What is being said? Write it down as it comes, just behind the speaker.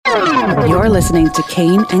You're listening to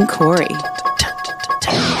Kane and Corey.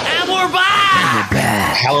 And we're back!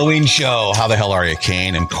 Halloween show. How the hell are you,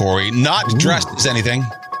 Kane and Corey? Not dressed as anything.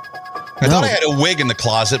 I thought I had a wig in the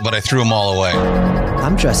closet, but I threw them all away.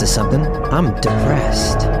 I'm dressed as something. I'm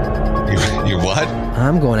depressed. You what?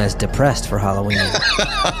 I'm going as depressed for Halloween.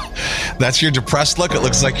 That's your depressed look? It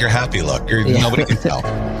looks like your happy look. Nobody can tell.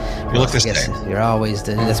 You look the same. You're always...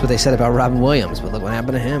 That's what they said about Robin Williams, but look what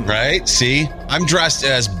happened to him. Right? See? I'm dressed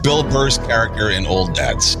as Bill Burr's character in Old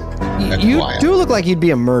Dads. You do look like you'd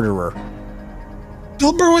be a murderer.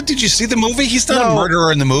 Bill Burr, what, did you see the movie? He's not a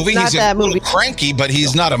murderer in the movie. Not He's that a little movie. cranky, but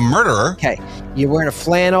he's not a murderer. Okay, you're wearing a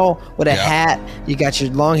flannel with a hat. You got your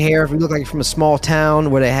long hair. You look like you're from a small town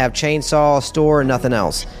where they have chainsaw, store, and nothing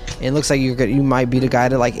else. And it looks like you might be the guy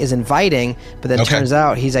that like is inviting, but then turns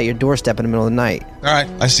out he's at your doorstep in the middle of the night. All right,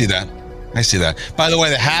 I see that. By the way,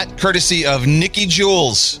 the hat, courtesy of Nikki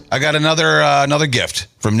Jules. I got another gift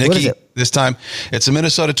from Nikki. What is it? This time. It's a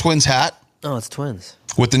Minnesota Twins hat. Oh, it's Twins.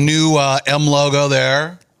 With the new M logo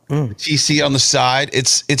there. TC on the side.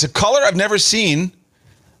 It's a color I've never seen.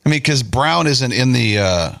 I mean, because brown isn't in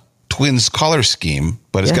the Twins color scheme,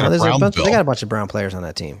 but it's got a brown bill. They got a bunch of brown players on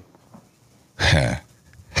that team. They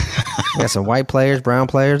got some white players, brown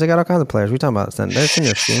players. They got all kinds of players. We're talking about that's in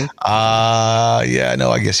their scheme. Yeah, no,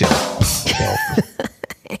 I guess, yeah.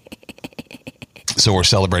 So we're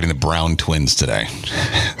celebrating the brown Twins today.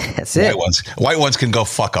 That's it. White ones can go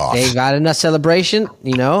fuck off. They got enough celebration,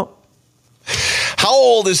 you know. How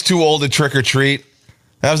old is too old to trick or treat?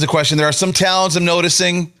 That was the question. There are some towns I'm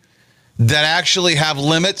noticing that actually have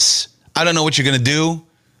limits. I don't know what you're going to do.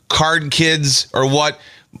 Card kids or what.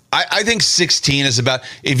 I think 16 is about,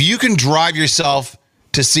 if you can drive yourself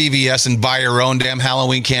to CVS and buy your own damn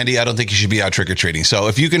Halloween candy, I don't think you should be out trick or treating. So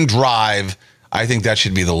if you can drive, I think that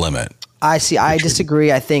should be the limit. I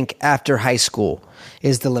disagree. I think after high school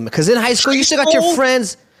is the limit. Because in high school, you still got your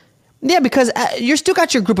friends. Yeah, because you still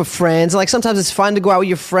got your group of friends. Like sometimes it's fun to go out with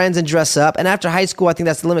your friends and dress up. And after high school, I think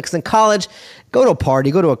that's the limit. Because in college, go to a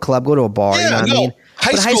party, go to a club, go to a bar. Yeah, you know what I mean?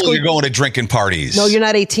 High school, you're going to drinking parties. No, you're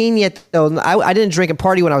not 18 yet, though. I didn't drink and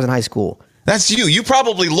party when I was in high school. That's you. You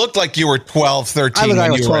probably looked like you were 12, 13 I looked like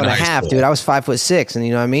I was 12 and a high half, school. dude. I was 5'6", and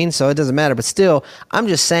you know what I mean? So it doesn't matter. But still, I'm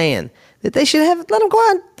just saying that they should let them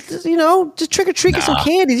go out, you know, just trick or treat, get some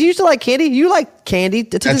candy. You used to like candy. You like candy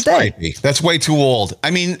to this day. That's way too old. I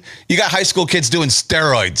mean, you got high school kids doing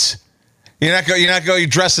steroids. You're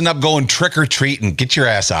dressing up, going trick or treating. Get your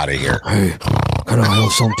ass out of here. Hey, can I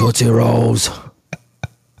have some Tootsie Rolls?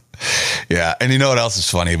 Yeah, and you know what else is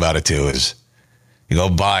funny about it too is you go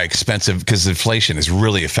buy expensive, because inflation has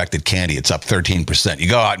really affected candy. It's up 13%. You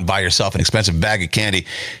go out and buy yourself an expensive bag of candy,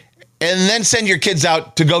 and then send your kids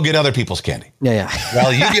out to go get other people's candy. Yeah.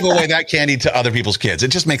 Well, you give away that candy to other people's kids.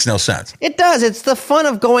 It just makes no sense. It does. It's the fun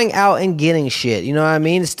of going out and getting shit. You know what I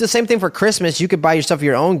mean? It's the same thing for Christmas. You could buy yourself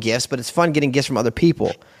your own gifts, but it's fun getting gifts from other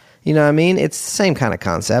people. You know what I mean? It's the same kind of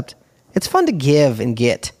concept. It's fun to give and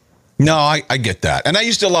get. No, I get that. And I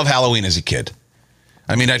used to love Halloween as a kid.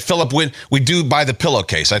 I mean, I'd fill up we do buy the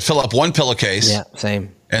pillowcase. I'd fill up one pillowcase. Yeah,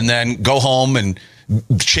 same. And then go home and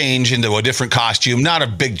change into a different costume. Not a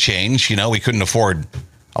big change, you know. We couldn't afford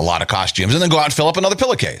a lot of costumes. And then go out and fill up another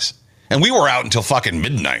pillowcase. And we were out until fucking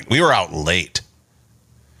midnight. We were out late.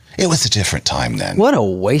 It was a different time then. What a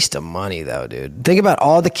waste of money, though, dude. Think about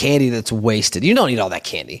all the candy that's wasted. You don't need all that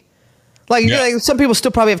candy. Like, some people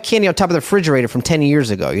still probably have candy on top of the refrigerator from 10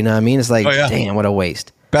 years ago. You know what I mean? It's like, damn, what a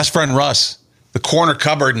waste. Best friend Russ, the corner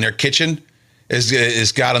cupboard in their kitchen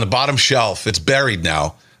is got on the bottom shelf. It's buried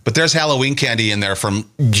now. But there's Halloween candy in there from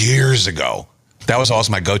years ago. That was always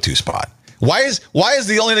my go-to spot. Why is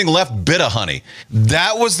the only thing left Bit of Honey?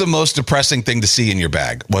 That was the most depressing thing to see in your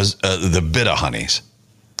bag, was the Bit of Honeys.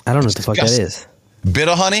 I don't know what the fuck that is. Bit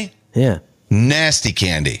of Honey? Yeah. Nasty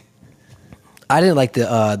candy. I didn't like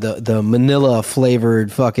the manila flavored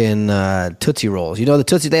fucking Tootsie Rolls. You know,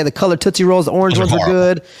 they had the colored Tootsie Rolls. The orange ones were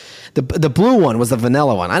good. The blue one was the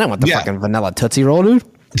vanilla one. I don't want the fucking vanilla Tootsie Roll, dude.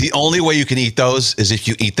 The only way you can eat those is if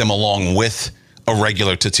you eat them along with a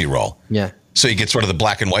regular Tootsie Roll. Yeah. So you get sort of the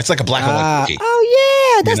black and white. It's like a black and white cookie.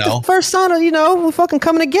 Oh, yeah. That's the first sign of, we're fucking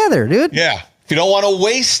coming together, dude. Yeah. If you don't want to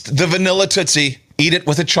waste the vanilla Tootsie, eat it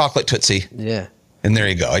with a chocolate Tootsie. Yeah. And there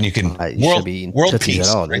you go. And you can world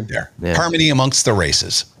peace right there. Yeah. Harmony amongst the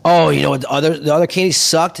races. Oh, you know what? The other candy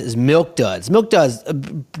sucked is Milk Duds. Milk Duds,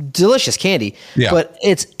 delicious candy. Yeah. But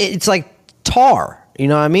it's like tar. You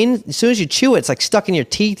know what I mean? As soon as you chew it, it's like stuck in your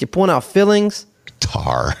teeth. You're pulling out fillings.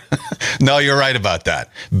 Tar. No, you're right about that.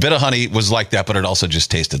 Bit of honey was like that, but it also just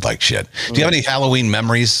tasted like shit. Do you have any Halloween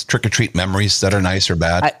memories, trick-or-treat memories that are nice or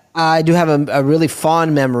bad? I do have a really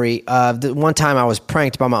fond memory of the one time I was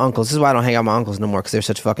pranked by my uncles. This is why I don't hang out with my uncles no more, because they're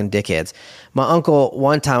such fucking dickheads. My uncle,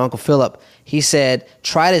 one time, Uncle Philip, he said,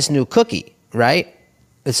 try this new cookie, right?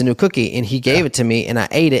 It's a new cookie. And he gave it to me, and I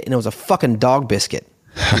ate it, and it was a fucking dog biscuit.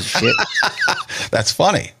 Shit. That's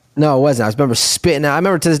funny. No, it wasn't. I remember spitting out. I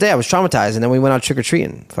remember to this day I was traumatized, and then we went out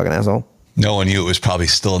trick-or-treating. Fucking asshole. No one knew it was probably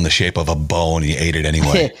still in the shape of a bone. You ate it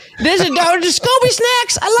anyway. There's Scooby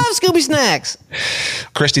Snacks. I love Scooby Snacks.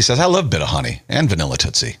 Christy says, I love Bit of Honey and Vanilla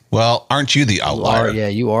Tootsie. Well, aren't you the outlier?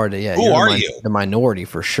 You are. Who are you? The minority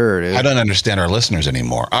for sure, dude. I don't understand our listeners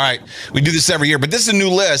anymore. All right. We do this every year, but this is a new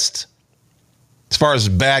list as far as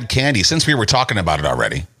bad candy. Since we were talking about it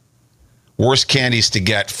already. Worst candies to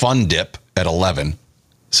get, Fun Dip at 11.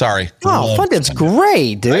 Sorry. Oh, Fun Dip's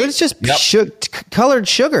great, dude. Right? It's just colored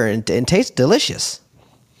sugar and tastes delicious.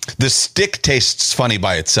 The stick tastes funny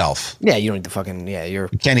by itself. Yeah, you don't eat the fucking, you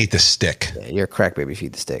can't eat the stick. Yeah, you're a crack baby if you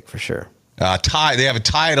eat the stick, for sure. They have a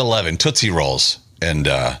tie at 11, Tootsie Rolls. And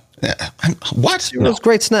what? It was a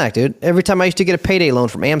great snack, dude. Every time I used to get a payday loan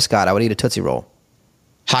from Amscott, I would eat a Tootsie Roll.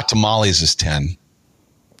 Hot Tamales is 10.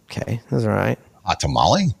 Okay, that's all right. Hot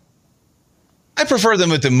Tamale? I prefer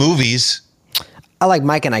them at the movies. I like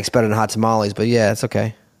Mike and Ike's better than Hot Tamales, but yeah, it's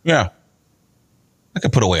okay. Yeah. I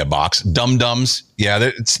could put away a box. Dum Dums. Yeah,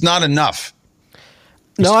 it's not enough.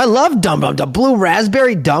 No, I love Dum Dum. The blue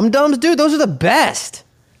raspberry Dum Dums, dude, those are the best.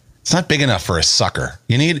 It's not big enough for a sucker.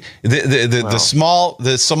 You need the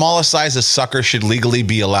smallest size a sucker should legally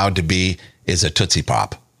be allowed to be is a Tootsie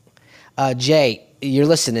Pop. Jay, you're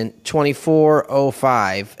listening.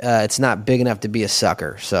 2405. It's not big enough to be a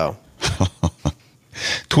sucker, so.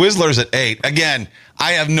 Twizzlers at 8. Again,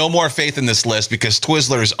 I have no more faith in this list because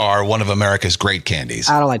Twizzlers are one of America's great candies.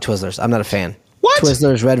 I don't like Twizzlers. I'm not a fan. What?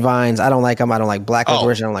 Twizzlers, Red Vines. I don't like them. I don't like black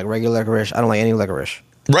licorice. I don't like regular licorice. I don't like any licorice.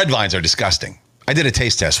 Red Vines are disgusting. I did a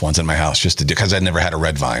taste test once in my house just to do because I'd never had a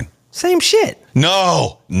red vine. Same shit.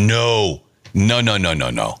 No. Not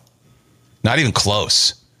even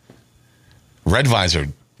close. Red vines are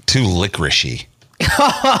too licoricey.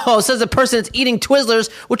 Oh, says the person that's eating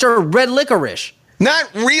Twizzlers, which are red licorice.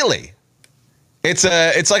 Not really. It's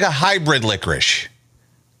like a hybrid licorice.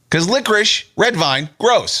 Because licorice, red vine,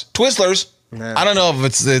 gross. Twizzlers, nah. I don't know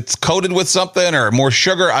if it's coated with something or more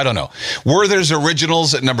sugar. I don't know. Werther's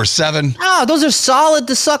Originals at number 7. Oh, those are solid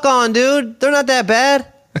to suck on, dude. They're not that bad.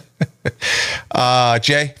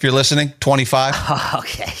 Jay, if you're listening, 25. Oh,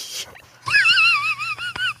 okay.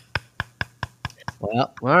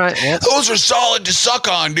 Well, all right. Well. Those are solid to suck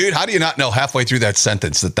on, dude. How do you not know halfway through that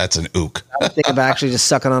sentence that that's an ook? I was thinking about actually just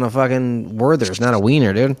sucking on a fucking Werther's, not a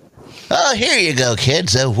wiener, dude. Oh, here you go,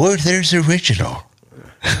 kids. A Werther's Original.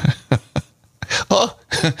 Oh,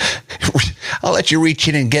 I'll let you reach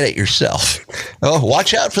in and get it yourself. Oh,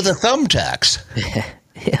 watch out for the thumbtacks.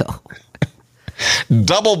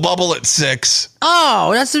 Double Bubble at 6.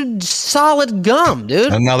 Oh, that's a solid gum,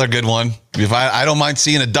 dude. Another good one. If I don't mind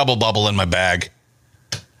seeing a Double Bubble in my bag.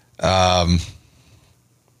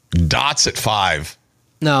 Dots at 5.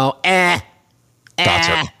 No, Dots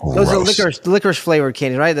are those gross. are licorice flavored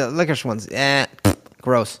candies, right? The licorice ones.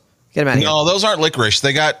 Gross. Get them out of here. No, those aren't licorice.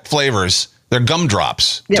 They got flavors. They're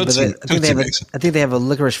gumdrops. Yeah, but I think they have a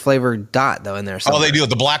licorice flavored dot though in there. Somewhere. Oh, they do,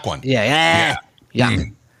 the black one. Yeah.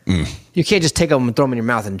 You can't just take them and throw them in your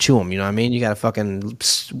mouth and chew them. You know what I mean? You got to fucking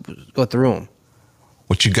go through them.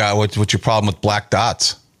 What you got? What's your problem with black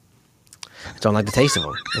dots? I don't like the taste of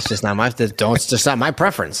them. It's just not my. It's just not my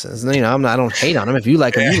preference. You know, I don't hate on them. If you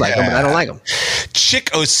like them, you like them, but I don't like them.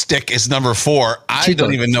 Chico Stick is number 4. I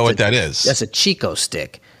don't even know what that is. That's a Chico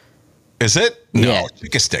Stick. Is it? No, yeah.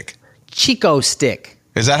 Chico Stick. Chico Stick.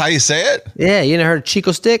 Is that how you say it? Yeah, you never heard of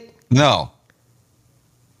Chico Stick? No.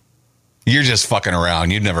 You're just fucking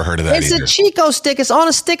around. You've never heard of that either. It's a Chico Stick. It's on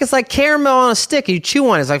a stick. It's like caramel on a stick. You chew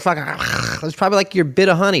on it. It's like fucking. It's probably like your bit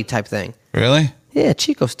of honey type thing. Really? Yeah,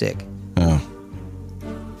 Chico Stick. Oh.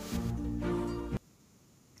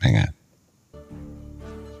 Hang on.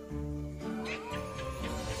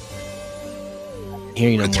 Here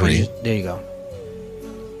you know. 3. There you go.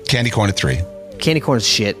 Candy corn at 3. Candy corn is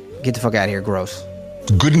shit. Get the fuck out of here. Gross.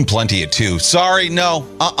 Good and Plenty at 2. Sorry, no.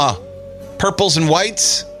 Purples and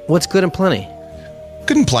whites. What's Good and Plenty?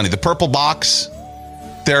 Good and Plenty. The purple box.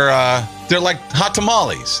 They're like hot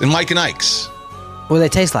tamales in Mike and Ike's. What do they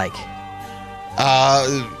taste like?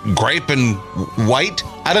 Grape and white.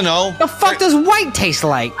 I don't know. The fuck does white taste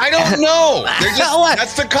like? I don't know. They're just,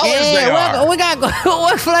 that's the colors they are. We got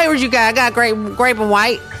what flavors you got? I got grape and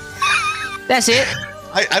white. That's it.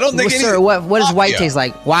 I don't think Sir, what does white taste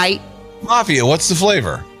like? White? Mafia, what's the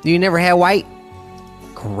flavor? You never had white?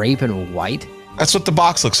 Grape and white? That's what the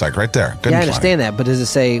box looks like right there. Good Yeah, I and understand that, but does it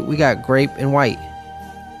say we got grape and white?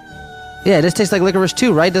 Yeah, it does taste like licorice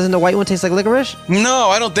too, right? Doesn't the white one taste like licorice? No,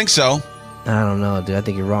 I don't think so. I don't know, dude. I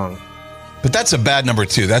think you're wrong. But that's a bad number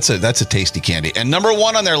 2. That's a tasty candy. And number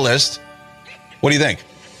 1 on their list, what do you think?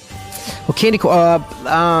 Well, candy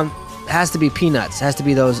has to be peanuts. Has to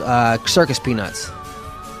be those circus peanuts.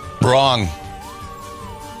 Wrong.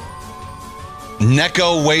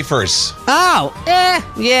 Necco wafers. Oh,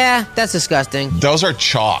 yeah, that's disgusting. Those are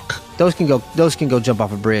chalk. Those can go jump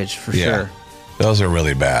off a bridge for sure. Those are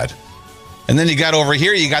really bad. And then you got over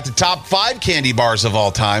here, you got the top 5 candy bars of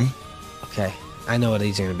all time. Okay, I know what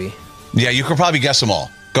these are going to be. Yeah, you could probably guess them all.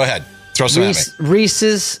 Go ahead. Throw some at me.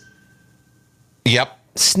 Reese's. Yep.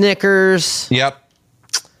 Snickers. Yep.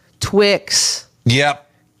 Twix.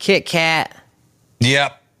 Yep. Kit Kat.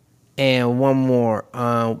 Yep. And one more.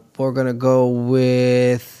 We're going to go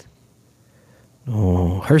with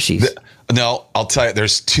Hershey's. No, I'll tell you,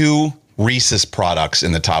 there's 2 Reese's products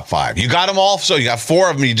in the top 5. You got them all, so you got 4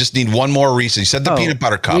 of them. You just need one more Reese's. You said the peanut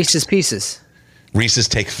butter cups. Reese's Pieces. Reese's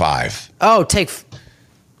take 5. Oh,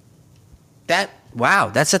 that. Wow,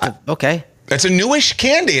 that's at the okay. It's a newish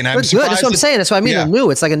candy, and I'm Good. surprised. That's what I'm saying. That's what I mean. Yeah. They're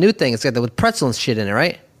new. It's like a new thing. It's got with pretzel and shit in it,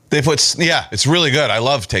 right? They put, it's really good. I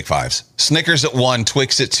love Take 5s. Snickers at 1,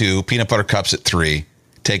 Twix at 2, peanut butter cups at 3,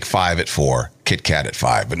 Take 5 at 4, Kit Kat at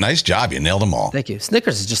 5. But nice job. You nailed them all. Thank you.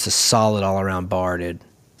 Snickers is just a solid all-around bar, dude.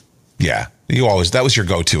 Yeah. That was your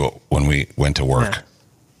go-to when we went to work.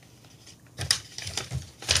 Yeah.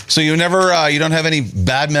 So you don't have any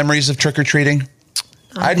bad memories of trick-or-treating?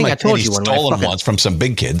 I think I told you one. Stolen once from some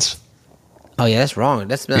big kids. Oh yeah, that's wrong.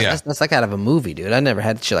 That's like out of a movie, dude. I never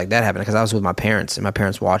had shit like that happen because I was with my parents and my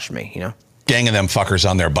parents watched me. You know, gang of them fuckers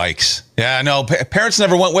on their bikes. Yeah, no, parents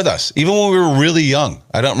never went with us, even when we were really young.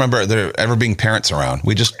 I don't remember there ever being parents around.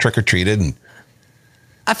 We just trick or treated. And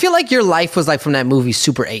I feel like your life was like from that movie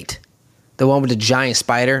Super 8, the one with the giant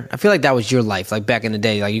spider. I feel like that was your life, like back in the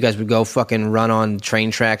day. Like you guys would go fucking run on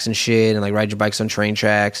train tracks and shit, and like ride your bikes on train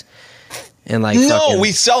tracks, and like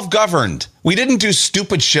we self-governed. We didn't do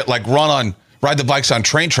stupid shit like ride the bikes on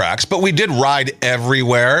train tracks, but we did ride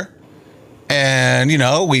everywhere. And,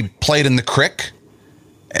 we played in the creek.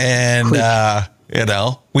 And,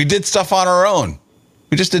 we did stuff on our own.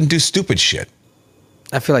 We just didn't do stupid shit.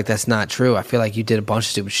 I feel like that's not true. I feel like you did a bunch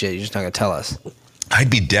of stupid shit. You're just not going to tell us.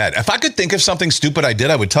 I'd be dead. If I could think of something stupid I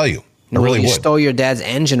did, I would tell you. I really would. You would. stole your dad's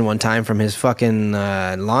engine one time from his fucking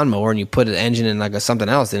lawnmower, and you put an engine in like something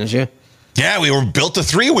else, didn't you? Yeah, we built a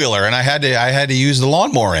 3-wheeler, and I had to use the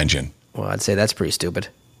lawnmower engine. Well, I'd say that's pretty stupid.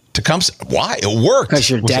 Why? It worked. Because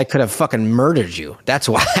your dad could have fucking murdered you. That's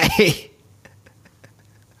why.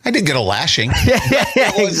 I did get a lashing.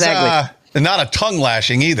 yeah, exactly. Not a tongue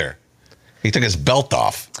lashing either. He took his belt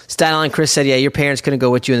off. Staten Island Chris said, yeah, your parents couldn't go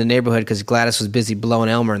with you in the neighborhood because Gladys was busy blowing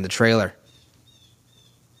Elmer in the trailer.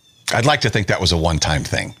 I'd like to think that was a one-time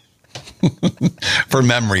thing. For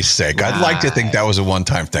memory's sake. Right. I'd like to think that was a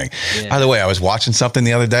one-time thing. Yeah. By the way, I was watching something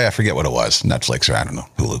the other day. I forget what it was. Netflix or I don't know,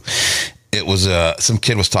 Hulu. It was some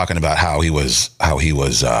kid was talking about how he was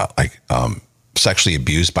sexually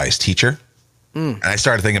abused by his teacher. And I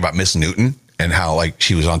started thinking about Miss Newton and how like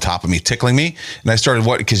she was on top of me, tickling me. And I started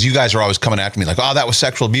because you guys are always coming after me like, oh, that was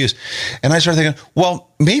sexual abuse. And I started thinking,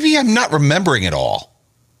 well, maybe I'm not remembering it all.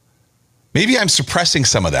 Maybe I'm suppressing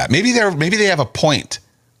some of that. Maybe they have a point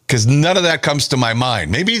because none of that comes to my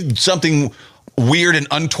mind. Maybe something weird and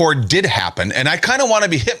untoward did happen. And I kind of want to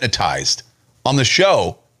be hypnotized on the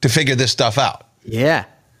show to figure this stuff out. Yeah.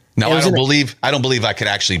 Now, I don't believe I could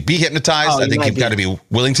actually be hypnotized. I think you've got to be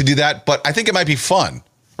willing to do that. But I think it might be fun,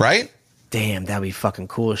 right? Damn, that'd be fucking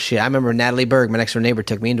cool as shit. I remember Natalie Berg, my next door neighbor,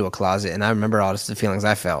 took me into a closet, and I remember all the feelings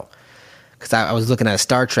I felt. Because I was looking at a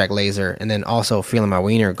Star Trek laser and then also feeling my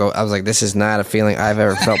wiener go. I was like, this is not a feeling I've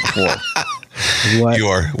ever felt before. What?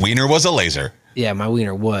 Your wiener was a laser. Yeah, my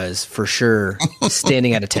wiener was, for sure,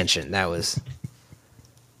 standing at attention. That was...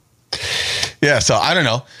 Yeah, so I don't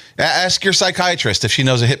know. Ask your psychiatrist if she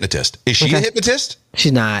knows a hypnotist. Is she a hypnotist?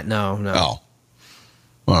 She's not. No. Oh.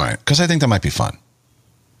 All right. Because I think that might be fun.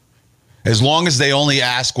 As long as they only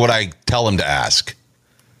ask what I tell them to ask.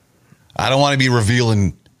 I don't want to be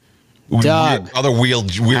revealing Doug, other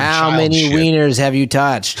weird how many shit. Wieners have you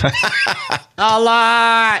touched? A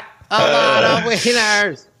lot of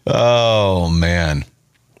wieners. Oh, man.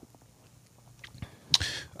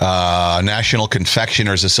 National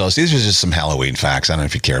Confectioners Association. These are just some Halloween facts. I don't know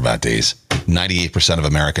if you care about these. 98% of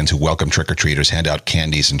Americans who welcome trick-or-treaters hand out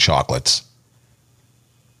candies and chocolates.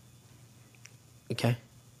 Okay.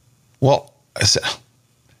 Well,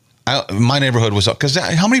 My neighborhood was up because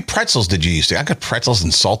how many pretzels did you used to? I got pretzels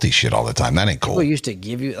and salty shit all the time. That ain't cool. People used to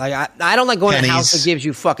give you I don't like going to a house that gives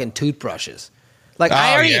you fucking toothbrushes. Like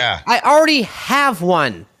I already have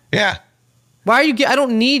one. Yeah. Why are you? I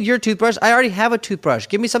don't need your toothbrush. I already have a toothbrush.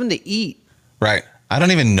 Give me something to eat. Right. I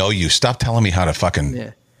don't even know you. Stop telling me how to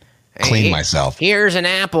fucking clean myself. Here's an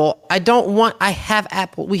apple. I don't want. I have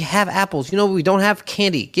apple. We have apples. You know, we don't have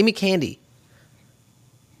candy. Give me candy.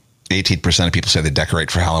 18% of people say they decorate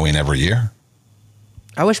for Halloween every year.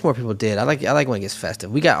 I wish more people did. I like when it gets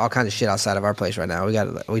festive. We got all kinds of shit outside of our place right now.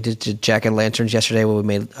 We did jack-o'-lanterns yesterday where we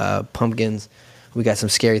made pumpkins. We got some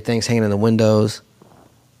scary things hanging in the windows.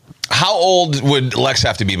 How old would Lex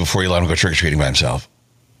have to be before you let him go trick-or-treating by himself?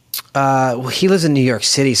 Well, he lives in New York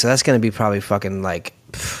City, so that's going to be probably fucking like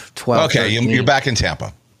 12. Okay, you're back in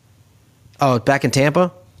Tampa. Oh, back in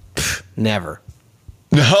Tampa? Never.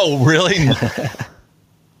 No, really?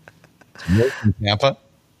 In Tampa?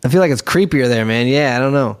 I feel like it's creepier there, man. Yeah, I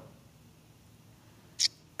don't know.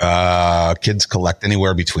 Kids collect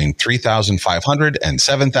anywhere between 3,500 and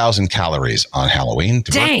 7,000 calories on Halloween.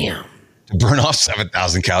 Damn. To burn off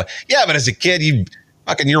 7,000 calories. Yeah, but as a kid,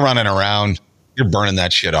 you're running around. You're burning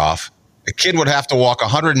that shit off. A kid would have to walk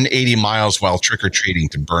 180 miles while trick-or-treating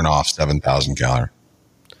to burn off 7,000 calories.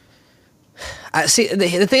 I see.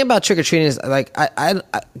 The thing about trick or treating is like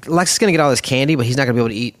Lex is gonna get all this candy, but he's not gonna be able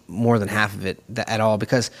to eat more than half of it at all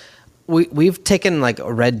because we've taken like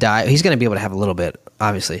a red dye. He's gonna be able to have a little bit,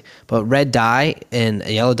 obviously, but red dye and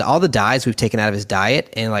yellow dye, all the dyes we've taken out of his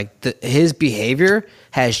diet, and like his behavior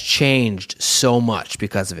has changed so much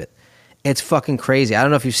because of it. It's fucking crazy. I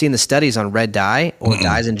don't know if you've seen the studies on red dye or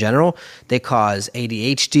dyes in general. They cause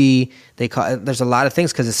ADHD. There's a lot of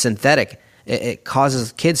things because it's synthetic. It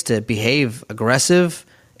causes kids to behave aggressive.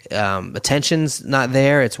 Attention's not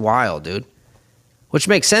there. It's wild, dude. Which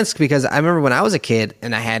makes sense because I remember when I was a kid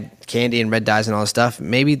and I had candy and red dyes and all this stuff.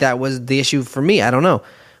 Maybe that was the issue for me. I don't know.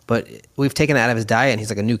 But we've taken it out of his diet and he's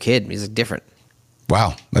like a new kid. He's like different.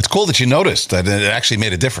 Wow. That's cool that you noticed that it actually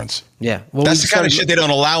made a difference. Yeah. Well, that's the kind of shit they don't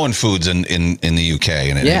allow in foods in the UK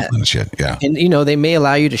and in England and shit. Yeah. And, they may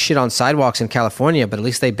allow you to shit on sidewalks in California, but at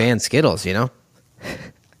least they ban Skittles, In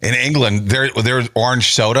England, their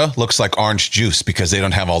orange soda looks like orange juice because they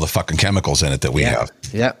don't have all the fucking chemicals in it that we have.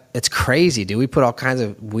 Yeah, it's crazy, dude. We put all kinds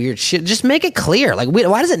of weird shit. Just make it clear. Like,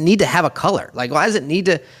 why does it need to have a color? Like, why does it need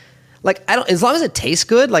to? Like, I don't. As long as it tastes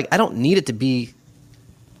good, like, I don't need it to be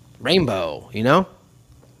rainbow.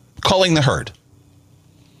 Culling the herd.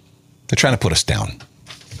 They're trying to put us down.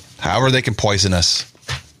 However they can poison us,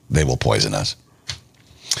 they will poison us.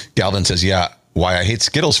 Galvin says, "Yeah, why I hate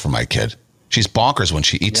Skittles for my kid." She's bonkers when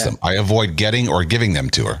she eats them. I avoid getting or giving them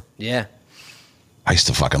to her. Yeah. I used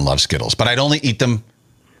to fucking love Skittles, but I'd only eat them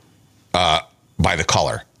by the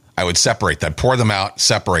color. I would separate them, pour them out,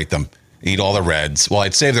 separate them, eat all the reds. Well,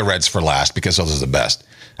 I'd save the reds for last because those are the best.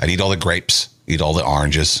 I'd eat all the grapes, eat all the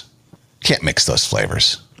oranges. Can't mix those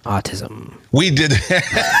flavors. Autism. We did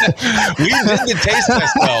the taste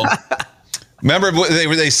test, though. Remember,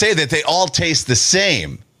 they say that they all taste the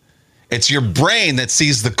same. It's your brain that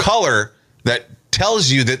sees the color that tells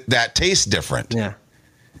you that tastes different. Yeah.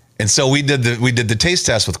 And so we did the taste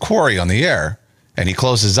test with Corey on the air, and he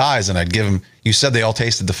closed his eyes, and I'd give him. You said they all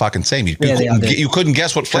tasted the fucking same. You couldn't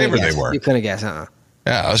guess what flavor they were. You couldn't guess, huh?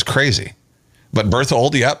 Yeah, it was crazy. But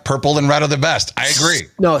Berthold, purple and red are the best. I agree.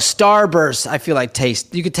 No, Starburst. I feel like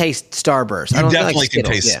you could taste Starburst. You definitely can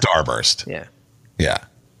taste Starburst. Yeah. Yeah.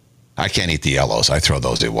 I can't eat the yellows. I throw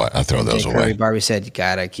those away. Barbie said you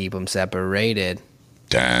gotta keep them separated.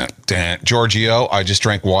 Giorgio, I just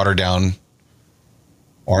drank watered down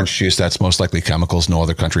orange juice. That's most likely chemicals. No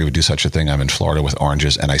other country would do such a thing. I'm in Florida with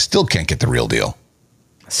oranges, and I still can't get the real deal.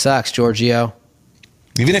 Sucks, Giorgio.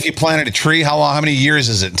 Even if you planted a tree, how many years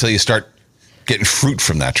is it until you start getting fruit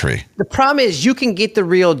from that tree? The problem is you can get the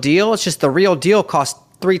real deal. It's just the real deal costs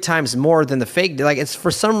 3 times more than the fake. Like, it's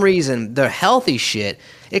for some reason the healthy shit.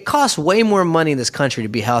 It costs way more money in this country to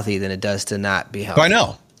be healthy than it does to not be healthy. I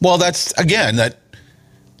know. Well, that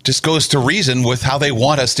just goes to reason with how they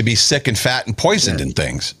want us to be sick and fat and poisoned and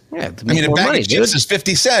things. Yeah, I mean, a bag of chips is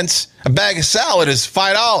 50 cents. A bag of salad is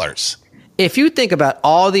 $5. If you think about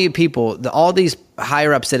all the people, all these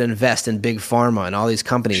higher ups that invest in big pharma and all these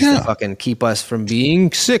companies that fucking keep us from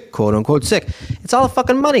being sick, quote unquote sick, it's all a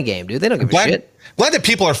fucking money game, dude. They don't give a shit. Glad that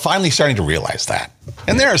people are finally starting to realize that.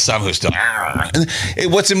 And there are some who still.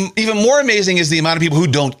 And what's even more amazing is the amount of people who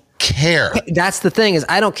don't care. That's the thing is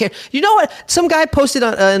I don't care. You know what? Some guy posted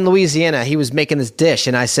in Louisiana. He was making this dish,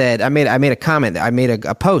 and I said I made a comment. I made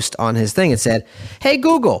a post on his thing and said, "Hey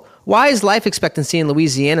Google, why is life expectancy in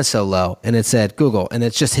Louisiana so low?" And it said Google, and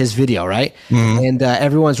it's just his video, right? Mm-hmm. And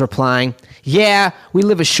everyone's replying, "Yeah, we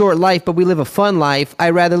live a short life, but we live a fun life.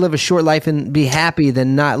 I'd rather live a short life and be happy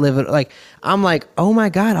than not live it." Like I'm like, oh my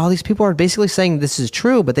god, all these people are basically saying this is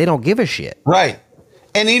true, but they don't give a shit. Right.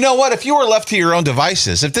 And you know what? If you were left to your own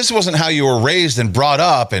devices, if this wasn't how you were raised and brought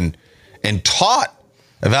up and taught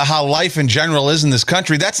about how life in general is in this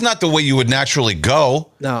country, that's not the way you would naturally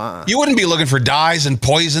go. No. You wouldn't be looking for dyes and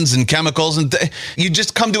poisons and chemicals. And you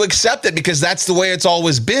just come to accept it because that's the way it's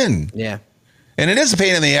always been. Yeah. And it is a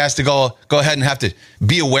pain in the ass to go ahead and have to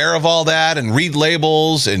be aware of all that and read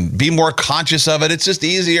labels and be more conscious of it. It's just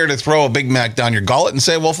easier to throw a Big Mac down your gullet and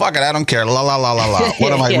say, well, fuck it, I don't care. La, la, la, la, la.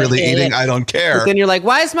 What am I really eating? I don't care. But then you're like,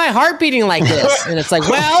 why is my heart beating like this? And it's like,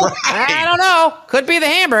 well, right. I don't know. Could be the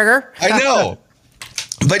hamburger. I know.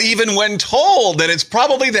 But even when told that it's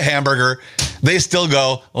probably the hamburger, they still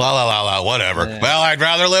go, la, la, la, la, whatever. Yeah. Well, I'd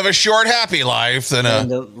rather live a short, happy life than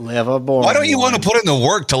live a boring. Why don't you want to put in the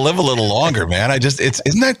work to live a little longer, man?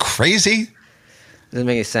 Isn't that crazy? Doesn't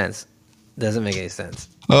make any sense. Doesn't make any sense.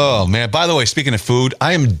 Oh, man. By the way, speaking of food,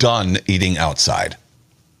 I am done eating outside.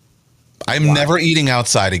 I'm never eating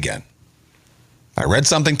outside again. I read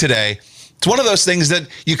something today. It's one of those things that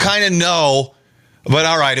you kind of know, but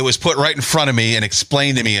all right, it was put right in front of me and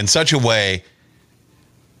explained to me in such a way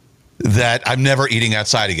that I'm never eating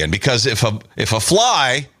outside again. Because if a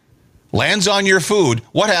fly lands on your food,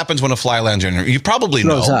 what happens when a fly lands on your? You probably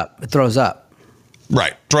know. It throws up.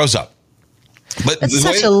 Right, throws up. But it's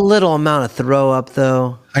such a little amount of throw up,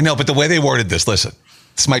 though. I know, but the way they worded this, listen,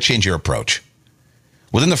 this might change your approach.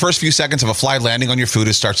 Within the first few seconds of a fly landing on your food,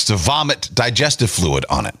 it starts to vomit digestive fluid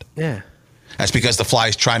on it. Yeah. That's because the fly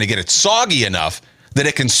is trying to get it soggy enough that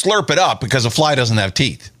it can slurp it up because a fly doesn't have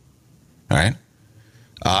teeth. All right?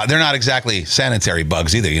 They're not exactly sanitary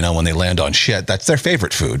bugs either. You know, when they land on shit, that's their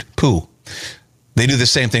favorite food, poo. They do the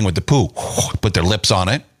same thing with the poo. Put their lips on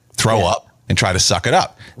it, throw up, and try to suck it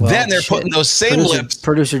up. Well, then they're putting those same lips.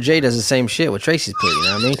 Producer Jay does the same shit with Tracy's poo, you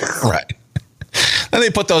know what I mean? Right. Then they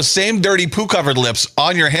put those same dirty poo-covered lips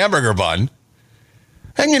on your hamburger bun.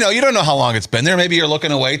 And, you know, you don't know how long it's been there. Maybe you're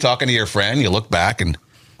looking away, talking to your friend. You look back and,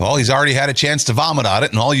 well, he's already had a chance to vomit on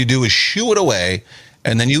it. And all you do is shoo it away.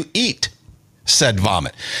 And then you eat said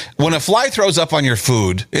vomit. When a fly throws up on your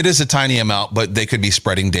food, it is a tiny amount, but they could be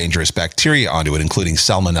spreading dangerous bacteria onto it, including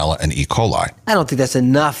salmonella and E. coli. I don't think that's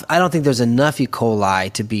enough. I don't think there's enough E.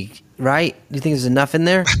 coli to be right. Do you think there's enough in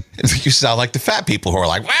there? You sound like the fat people who are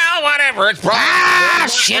like, well, whatever.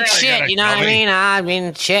 It's shit. You know what I mean? I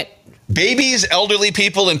mean, shit. Babies, elderly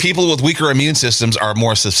people, and people with weaker immune systems are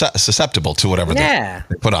more susceptible to whatever they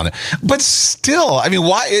put on it. But still, I mean,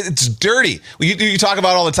 why? It's dirty. You talk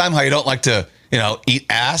about all the time how you don't like to, eat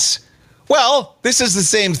ass. Well, this is the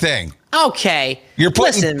same thing. Okay. You're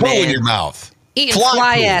putting poo in your mouth. Eating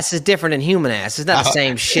fly ass is different than human ass. It's not the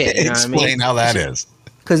same shit. You know explain what I mean? How that is.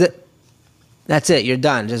 Because that's it. You're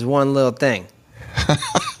done. Just one little thing.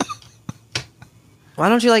 Why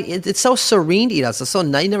don't you it's so serene to eat out. It's so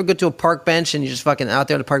nice. You never go to a park bench and you're just fucking out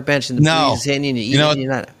there on the park bench and the breeze is hitting you and you eat it and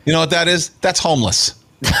you're not. You know what that is? That's homeless.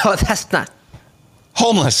 No, that's not.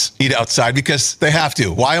 Homeless eat outside because they have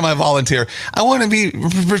to. Why am I volunteer? I want to be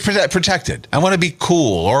protected. I want to be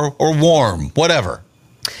cool or warm, whatever.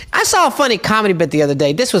 I saw a funny comedy bit the other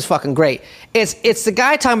day. This was fucking great. It's the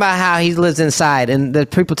guy talking about how he lives inside and the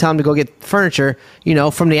people tell him to go get furniture,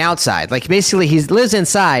 from the outside. Like basically he lives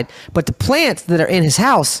inside, but the plants that are in his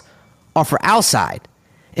house are for outside.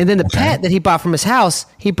 And then the pet that he bought from his house,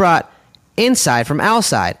 he brought inside from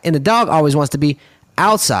outside. And the dog always wants to be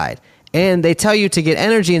outside. And they tell you to get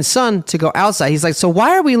energy and sun to go outside. He's like, so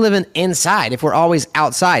why are we living inside if we're always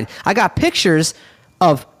outside? I got pictures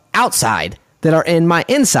of outside that are in my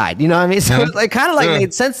inside, you know what I mean? So it kind of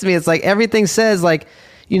made sense to me. It's like everything says if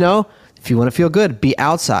you want to feel good, be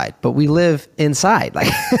outside, but we live inside.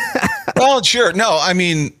 Well, sure. No, I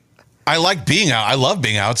mean, I like being out. I love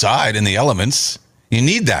being outside in the elements. You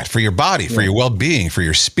need that for your body, for your well-being, for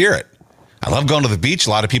your spirit. I love going to the beach.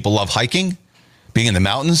 A lot of people love hiking, being in the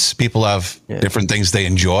mountains. People have different things they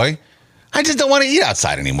enjoy. I just don't want to eat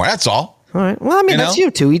outside anymore. That's all. All right. Well, I mean, that's you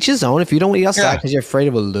too. Each his own. If you don't eat outside because you're afraid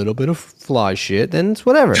of a little bit of fly shit, then it's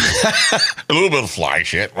whatever. A little bit of fly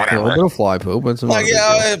shit, whatever. A little bit of fly poop.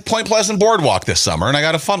 Point Pleasant Boardwalk this summer, and I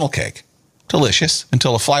got a funnel cake. Delicious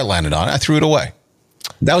until a fly landed on it. I threw it away.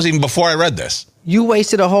 That was even before I read this. You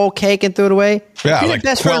wasted a whole cake and threw it away? Yeah, didn't like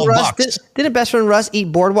best friend Russ, $12. didn't best friend Russ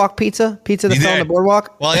eat boardwalk pizza? Pizza that fell on the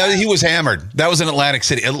boardwalk? Well, yeah, he was hammered. That was in Atlantic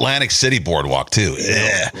City boardwalk, too.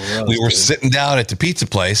 Yeah. We were sitting down at the pizza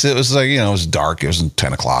place. It was like, it was dark. It was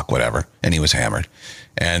 10 o'clock, whatever. And he was hammered.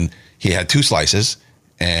 And he had 2 slices,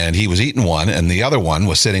 and he was eating one, and the other one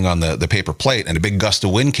was sitting on the paper plate, and a big gust of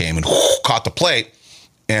wind came and caught the plate,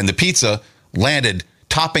 and the pizza landed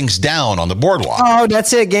toppings down on the boardwalk. Oh,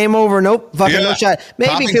 that's it. Game over. Nope. Fucking Yeah. no shot.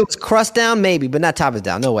 Maybe Toppings- if it was crust down, maybe, but not toppings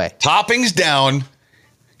down. No way. Toppings down.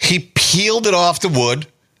 He peeled it off the wood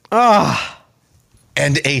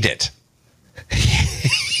and ate it.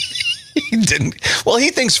 He didn't. Well, he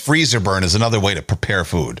thinks freezer burn is another way to prepare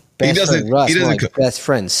food. Best he doesn't. friend Russ, He doesn't. like best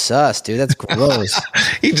friend sus, dude. That's gross.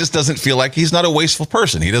 He just doesn't feel like he's not a wasteful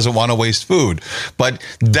person. He doesn't want to waste food. But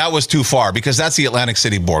that was too far because that's the Atlantic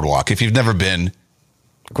City boardwalk. If you've never been,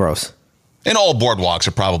 Gross. and all boardwalks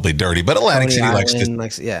are probably dirty, but Atlantic City likes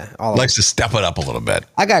to step it up a little bit.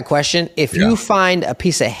 I got a question. If you find a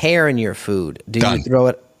piece of hair in your food, do Done. you throw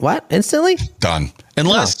it? What? Instantly? Done.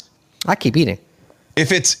 Unless I keep eating.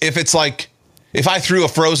 if it's like if I threw a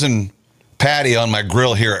frozen patty on my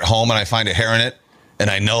grill here at home and I find a hair in it and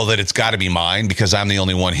I know that it's got to be mine because I'm the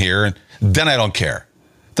only one here, and then I don't care.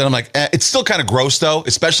 Then I'm like, it's still kind of gross though,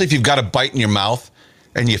 especially if you've got a bite in your mouth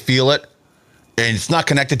and you feel it and it's not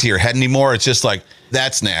connected to your head anymore. It's just like,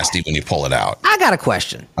 that's nasty when you pull it out. I got a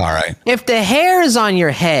question. All right. If the hair is on your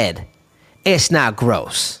head, it's not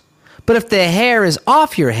gross. But if the hair is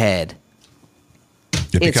off your head,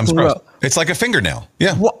 It becomes gross. gross. It's like a fingernail.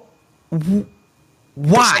 Yeah. why?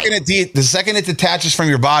 The second it detaches from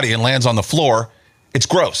your body and lands on the floor, it's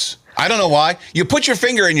gross. I don't know why. You put your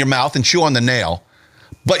finger in your mouth and chew on the nail,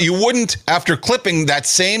 but you wouldn't, after clipping that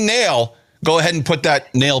same nail, go ahead and put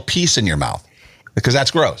that nail piece in your mouth because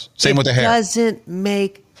that's gross. Same with the hair. It doesn't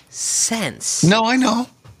make sense. No, I know.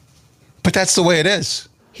 But that's the way it is.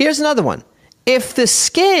 Here's another one. If the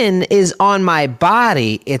skin is on my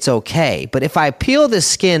body, it's okay. But if I peel the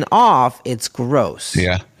skin off, it's gross.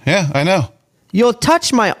 Yeah. Yeah, I know. You'll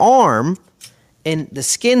touch my arm and the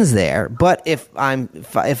skin's there, but if I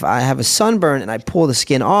have a sunburn and I pull the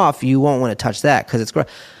skin off, you won't want to touch that because it's gross.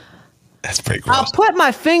 That's pretty gross. I'll put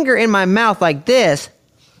my finger in my mouth like this,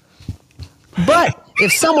 but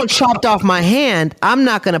if someone chopped off my hand, I'm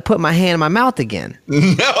not going to put my hand in my mouth again.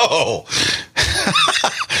 No.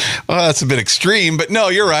 Well, that's a bit extreme, but no,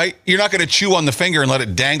 you're right. You're not going to chew on the finger and let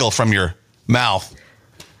it dangle from your mouth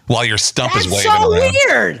while your stump is That's waving so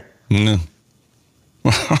around. weird.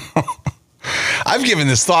 I've given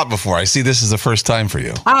this thought before. I see this is the first time for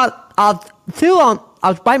you. I'll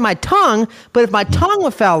bite my tongue, but if my tongue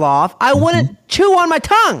fell off, I wouldn't chew on my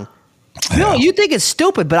tongue. No, you think it's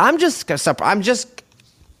stupid, but I guess I'm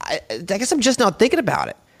just not thinking about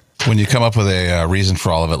it. When you come up with a reason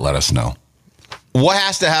for all of it, let us know. What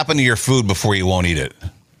has to happen to your food before you won't eat it?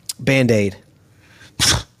 Band-Aid.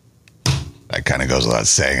 That kind of goes without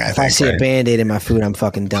saying, I think. If I see right? a Band-Aid in my food, I'm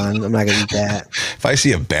fucking done. I'm not going to eat that. If I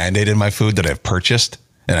see a Band-Aid in my food that I've purchased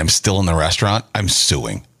and I'm still in the restaurant, I'm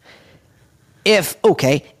suing. If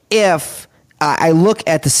I look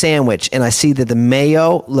at the sandwich and I see that the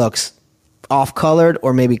mayo looks off-colored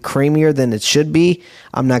or maybe creamier than it should be,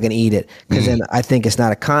 I'm not going to eat it because then I think it's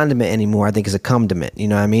not a condiment anymore. I think it's a condiment. You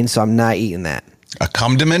know what I mean? So I'm not eating that. A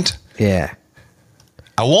condiment? Yeah.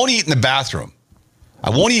 I won't eat in the bathroom. I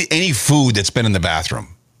won't eat any food that's been in the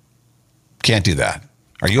bathroom. Can't do that.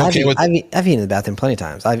 Are you okay with I've eaten in the bathroom plenty of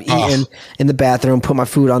times. I've eaten in the bathroom, put my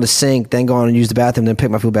food on the sink, then go on and use the bathroom, then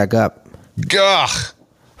pick my food back up. Ugh.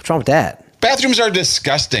 What's wrong with that? Bathrooms are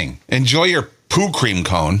disgusting. Enjoy your poo cream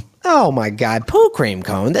cone. Oh my God, poo cream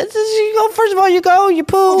cone. You go, first of all, you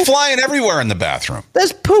poo. Flying everywhere in the bathroom.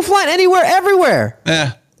 There's poo flying anywhere, everywhere.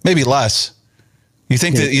 Maybe less. You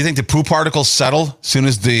think the poo particles settle as soon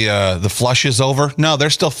as the flush is over? No, they're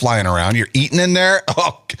still flying around. You're eating in there.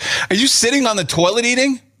 Oh, are you sitting on the toilet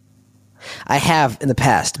eating? I have in the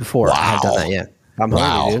past before. Wow. I have done that. Yeah, I'm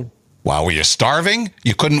hungry, dude. Wow, were you starving?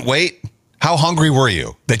 You couldn't wait? How hungry were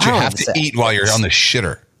you that you have to eat while you're on the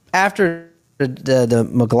shitter? After the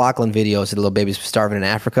McLaughlin videos of the little babies starving in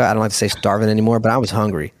Africa, I don't like to say starving anymore, but I was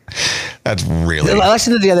hungry. That's really... I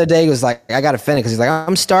listened to the other day. He was like, I got offended because he's like,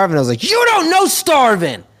 I'm starving. I was like, you don't know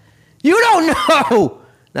starving. You don't know.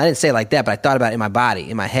 And I didn't say it like that, but I thought about it in my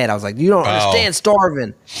body, in my head. I was like, you don't understand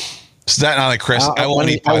starving. Is that not like Chris? I won't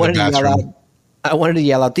eat by the bathroom. I wanted to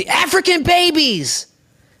yell out, the African babies.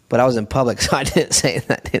 But I was in public, so I didn't say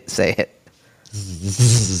it.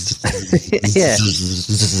 Yeah.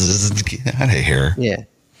 Get out of here. Yeah.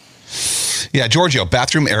 Yeah, Giorgio,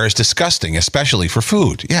 bathroom air is disgusting, especially for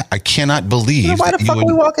food. Yeah, I cannot believe. Why the fuck are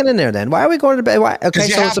we walking in there then? Why are we going to bed? Why? Okay,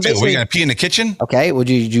 you have to. Are we going to pee in the kitchen? Okay, would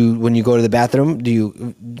you when you go to the bathroom, do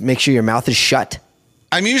you make sure your mouth is shut?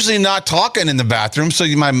 I'm usually not talking in the bathroom, so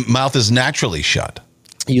my mouth is naturally shut.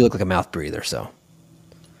 You look like a mouth breather, so.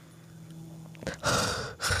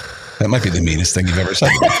 That might be the meanest thing you've ever said.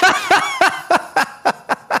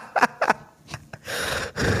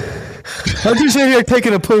 I'm just sitting here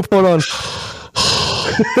taking a poop. Hold on.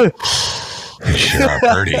 You sure are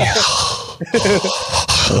dirty.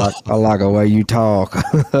 I like the way you talk.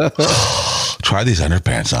 Try these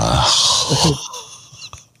underpants on.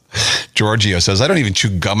 Giorgio says, I don't even chew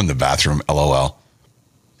gum in the bathroom. LOL.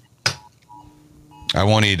 I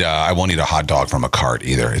won't eat a hot dog from a cart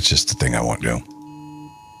either. It's just the thing I won't do.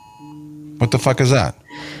 What the fuck is that?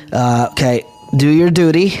 Okay. Do your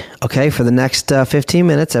duty, okay, for the next 15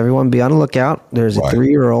 minutes. Everyone be on the lookout. There's a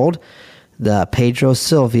 3-year-old, the Pedro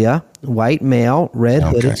Silvia, white male, red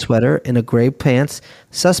hooded sweater, and a gray pants.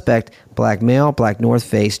 Suspect, black male, black North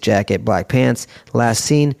Face jacket, black pants. Last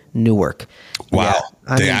seen, Newark. Wow.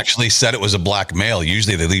 Yeah, they actually said it was a black male.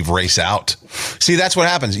 Usually they leave race out. See, that's what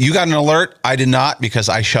happens. You got an alert. I did not because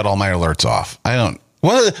I shut all my alerts off. I don't.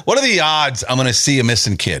 What are the odds I'm going to see a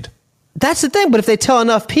missing kid? That's the thing. But if they tell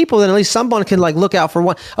enough people, then at least someone can like look out for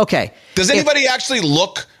one. Okay. Does anybody actually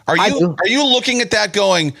look? Are you looking at that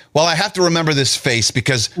going, well, I have to remember this face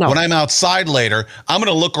because when I'm outside later, I'm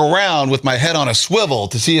going to look around with my head on a swivel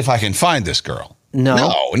to see if I can find this girl. No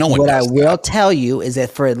one what I will tell you is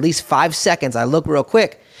that for at least 5 seconds, I look real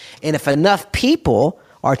quick. And if enough people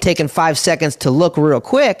are taking 5 seconds to look real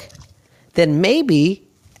quick, then maybe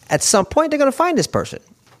at some point they're going to find this person.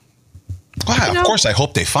 Wow, of course, I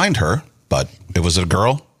hope they find her, but it was a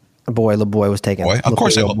girl. A boy, the boy was taken. Of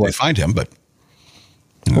course, I hope they find him, but.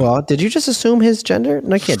 Well, did you just assume his gender?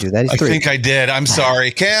 No, you can't do that. He's 3. I think I did. I'm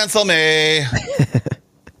sorry. Cancel me.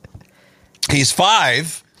 He's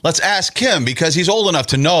 5. Let's ask him because he's old enough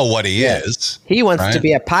to know what he is. He wants to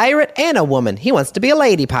be a pirate and a woman. He wants to be a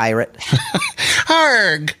lady pirate.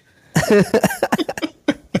 Arg.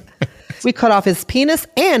 We cut off his penis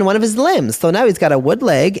and one of his limbs. So now he's got a wood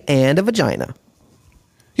leg and a vagina.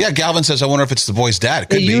 Yeah, Galvin says, I wonder if it's the boy's dad. It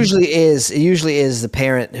could be. It usually is the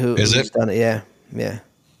parent who's done it. Yeah.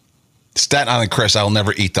 Staten Island Chris, I'll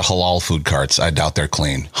never eat the halal food carts. I doubt they're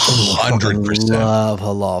clean. 100%. Love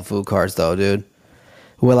halal food carts though, dude.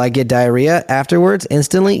 Will I get diarrhea afterwards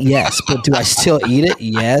instantly? Yes. But do I still eat it?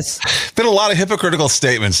 Yes. Been a lot of hypocritical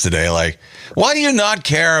statements today. Like, why do you not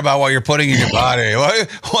care about what you're putting in your body?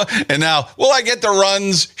 And now, will I get the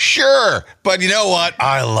runs? Sure. But you know what?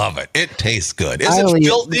 I love it. It tastes good. Is it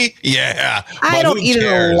filthy? Yeah. I don't eat it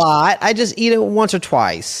a lot. I just eat it once or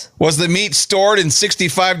twice. Was the meat stored in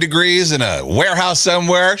 65 degrees in a warehouse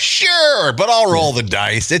somewhere? Sure. But I'll roll the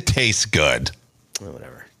dice. It tastes good. Whatever.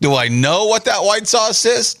 Do I know what that white sauce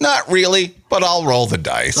is? Not really, but I'll roll the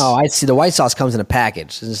dice. Oh, I see. The white sauce comes in a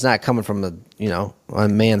package. It's not coming from a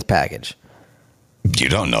man's package. You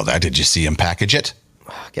don't know that. Did you see him package it?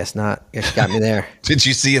 Guess not. Guess you got me there. Did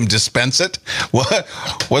you see him dispense it?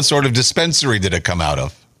 What sort of dispensary did it come out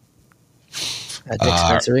of? A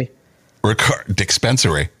dispensary?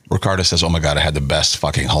 Dispensary. Ricardo says, oh my God, I had the best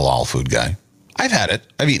fucking halal food guy. I've had it.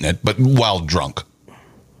 I've eaten it, but while drunk.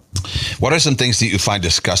 What are some things that you find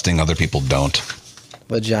disgusting other people don't?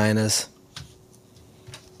 Vaginas.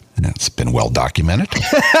 It's been well documented.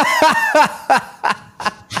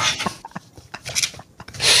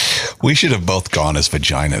 We should have both gone as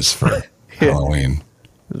vaginas for Halloween.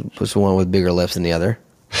 Was one with bigger lips than the other?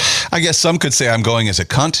 I guess some could say I'm going as a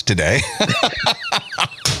cunt today.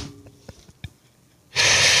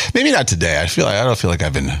 Maybe not today. I don't feel like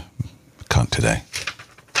I've been a cunt today.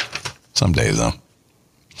 Some days though.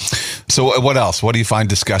 So what else? What do you find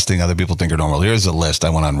disgusting other people think are normal? Here's a list. I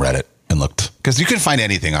went on Reddit and looked. Because you can find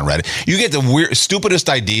anything on Reddit. You get the stupidest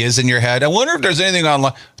ideas in your head. I wonder if there's anything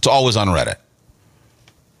online. It's always on Reddit.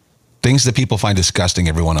 Things that people find disgusting,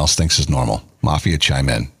 everyone else thinks is normal. Mafia chime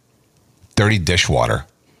in. Dirty dishwater.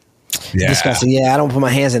 Yeah. Disgusting. Yeah, I don't put my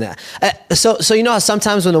hands in it. So you know how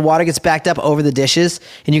sometimes when the water gets backed up over the dishes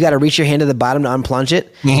and you got to reach your hand to the bottom to unplunge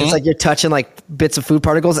it? Mm-hmm. It's like you're touching like bits of food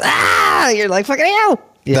particles. You're like, fucking hell.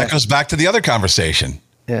 Yeah. That goes back to the other conversation.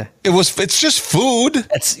 Yeah. It's just food.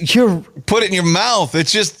 Put it in your mouth.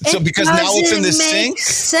 It's just because now it's in the sink.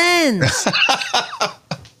 Sense.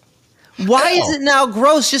 Why is it now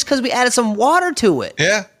gross just because we added some water to it?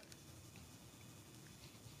 Yeah.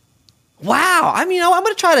 Wow. I'm going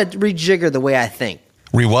to try to rejigger the way I think.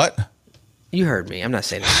 What? You heard me. I'm not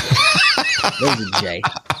saying that. There's a J.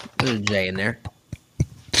 There's a J in there.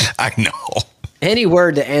 I know. Any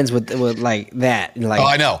word that ends with like that. Like, Oh,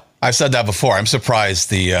 I know. I've said that before. I'm surprised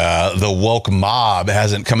the woke mob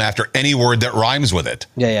hasn't come after any word that rhymes with it.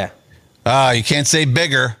 Yeah. You can't say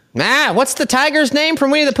bigger. What's the tiger's name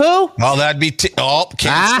from Winnie the Pooh? Well, that'd be...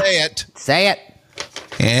 can't say it. Say it.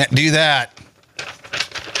 Can't do that.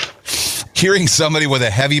 Hearing somebody with a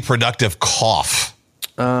heavy productive cough.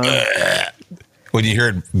 When you hear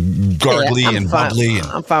it gargly and bubbly.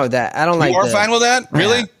 I'm fine with that. I don't like You are fine with that?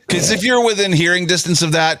 Really? Because Yeah. if you're within hearing distance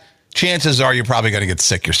of that, chances are you're probably going to get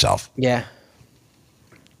sick yourself. Yeah.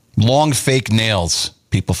 Long fake nails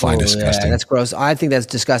people find disgusting. Yeah, that's gross. I think that's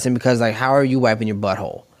disgusting because, like, how are you wiping your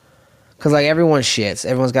butthole? Because, like, everyone shits.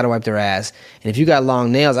 Everyone's got to wipe their ass. And if you got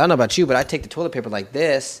long nails, I don't know about you, but I take the toilet paper like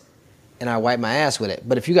this and I wipe my ass with it.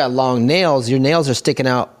 But if you got long nails, your nails are sticking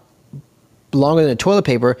out longer than the toilet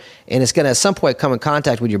paper, and it's going to at some point come in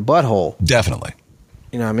contact with your butthole. Definitely.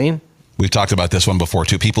 You know what I mean? We've talked about this one before,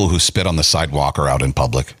 too. People who spit on the sidewalk or out in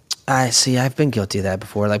public. I see. I've been guilty of that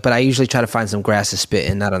before. Like, but I usually try to find some grass to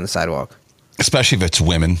spit in, not on the sidewalk. Especially if it's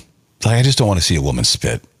women. Like, I just don't want to see a woman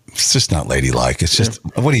spit. It's just not ladylike. It's just,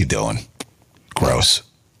 what are you doing? Gross.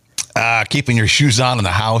 Keeping your shoes on in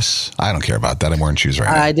the house. I don't care about that. I'm wearing shoes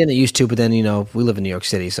right now. I didn't used to, but then, you know, we live in New York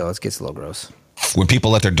City, so it gets a little gross. When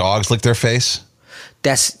people let their dogs lick their face.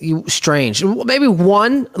 That's strange. Maybe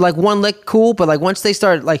one lick, cool, but like once they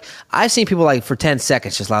start, like I've seen people like for 10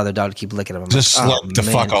 seconds just allow their dog to keep licking them. I'm Just like, slurp the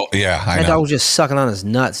fuck out. Yeah, I know. That dog was just sucking on his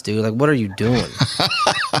nuts, dude. Like, what are you doing?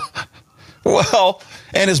 Well,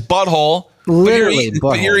 and his butthole. Literally,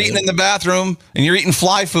 but you're eating in the bathroom and you're eating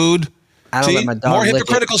fly food. I don't let my dog more lick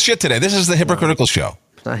hypocritical shit today. This is the hypocritical show.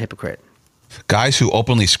 It's not a hypocrite. Guys who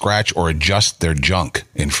openly scratch or adjust their junk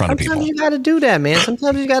in front of people. Sometimes you got to do that, man.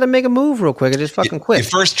 Sometimes you got to make a move real quick and just fucking quit. You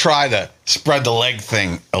first try the spread the leg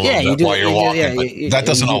thing a little bit while you're walking, but that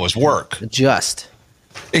doesn't always work. Adjust.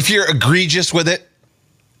 If you're egregious with it,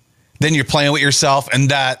 then you're playing with yourself, and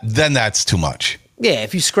then that's too much. Yeah,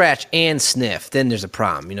 if you scratch and sniff, then there's a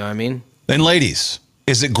problem. You know what I mean? Then, ladies,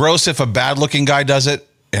 is it gross if a bad-looking guy does it,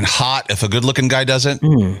 and hot if a good-looking guy does it?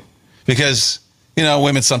 Because, you know,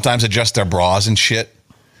 women sometimes adjust their bras and shit.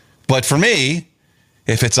 But for me,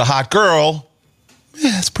 if it's a hot girl,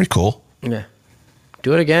 that's pretty cool. Yeah.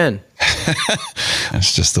 Do it again.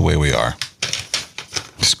 That's just the way we are.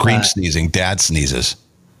 Scream sneezing. Dad sneezes.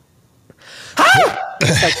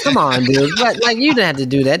 It's like, come on, dude. Like, you didn't have to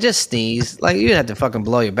do that. Just sneeze. Like, you didn't have to fucking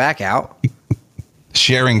blow your back out.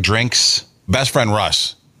 Sharing drinks. Best friend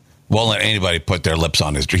Russ won't let anybody put their lips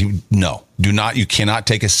on his drink. No, do not. You cannot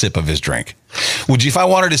take a sip of his drink. Would you, if I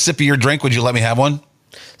wanted a sip of your drink, would you let me have one?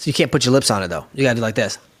 So you can't put your lips on it, though. You got to do like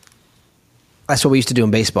this. That's what we used to do in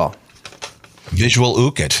baseball. Visual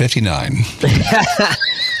ook at 59.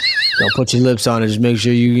 Don't put your lips on it. Just make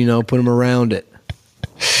sure you put them around it.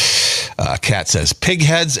 Kat says, pig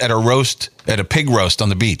heads at a pig roast on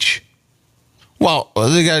the beach. Well,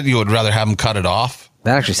 you would rather have them cut it off.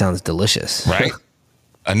 That actually sounds delicious. Right?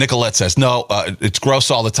 Nicolette says, no, it's gross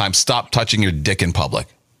all the time. Stop touching your dick in public.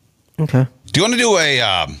 Okay. Do you want to do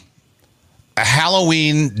a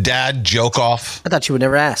Halloween dad joke off? I thought you would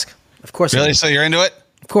never ask. Of course. Really? So you're into it?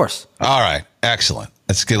 Of course. All right. Excellent.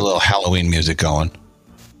 Let's get a little Halloween music going.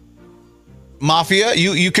 Mafia,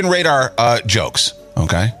 you can rate our jokes,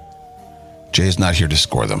 okay? Jay's not here to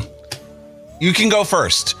score them. You can go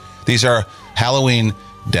first. These are Halloween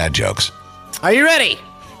dad jokes. Are you ready?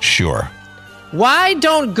 Sure. Why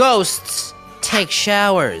don't ghosts take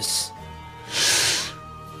showers?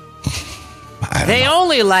 They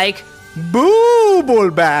only like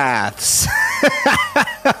booble baths.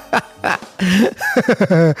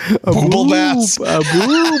 Booble baths? A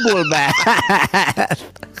booble bath.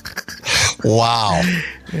 Wow.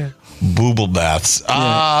 Yeah. Booble baths.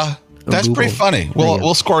 That's pretty funny.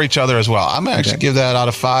 We'll score each other as well. I'm going to actually give that out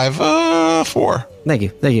of 5, 4. Thank you.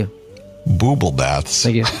 Booble baths.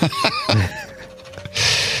 Thank you.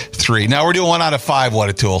 3. Now we're doing 1 out of 5. What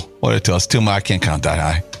a tool. It's too much. I can't count that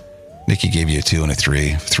high. Nikki gave you a 2 and a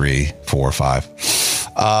 3. 3, 4, 5.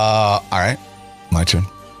 All right. My turn.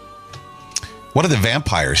 What did the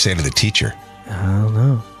vampire say to the teacher? I don't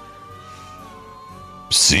know.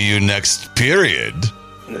 See you next period.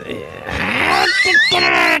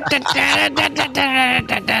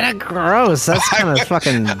 Gross. That's kind of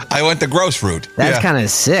fucking... I went the gross route. That's kind of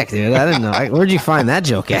sick, dude. I didn't know. Where'd you find that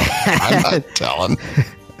joke at? I'm not telling.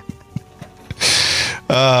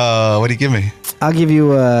 What do you give me? I'll give you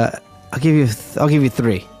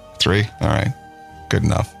 3. 3? All right. Good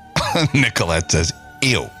enough. Nicolette says,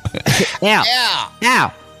 ew. Ow.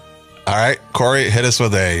 Ow. All right. Corey, hit us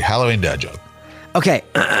with a Halloween dad joke. Okay.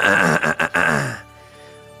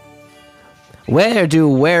 Where do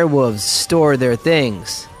werewolves store their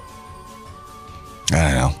things? I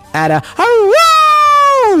don't know. At a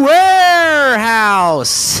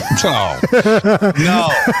warehouse. No.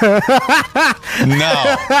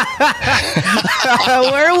 No.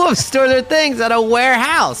 Werewolves store their things at a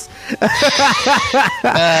warehouse. He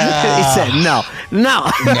said no. No.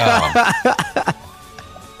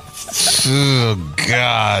 Oh,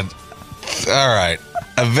 God. All right.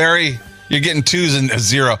 You're getting 2s and a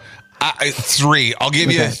 0. 3. I'll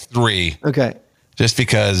give you a 3. Okay. Just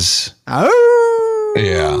because. Oh.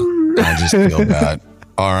 Yeah. I just feel bad.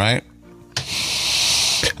 All right.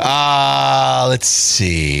 Let's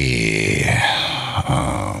see.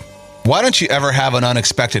 Why don't you ever have an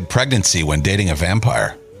unexpected pregnancy when dating a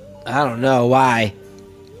vampire? I don't know why.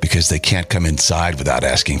 Because they can't come inside without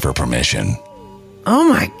asking for permission. Oh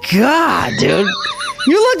my God, dude.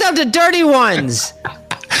 You looked up the dirty ones.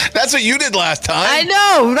 That's what you did last time. I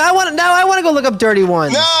know. I want to go look up dirty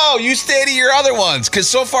ones. No, you stay to your other ones because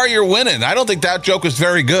so far you're winning. I don't think that joke was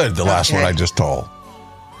very good, the last one I just told.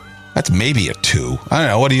 That's maybe a 2. I don't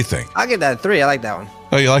know. What do you think? I'll give that a 3. I like that one.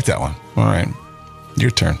 Oh, you like that one? All right.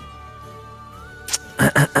 Your turn.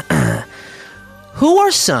 Who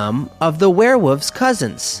are some of the werewolf's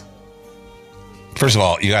cousins? First of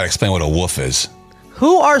all, you got to explain what a wolf is.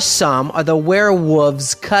 Who are some of the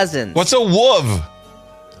werewolf's cousins? What's a wolf?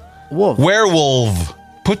 Wolf. Werewolf.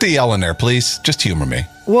 Put the L in there, please. Just humor me.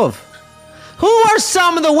 Wolf. Who are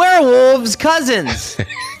some of the werewolves' cousins?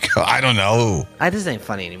 I don't know. This ain't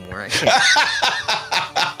funny anymore. I can't.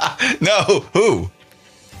 No, who?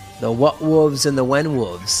 The what wolves and the when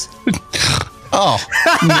wolves. Oh,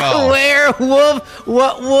 no. Werewolf,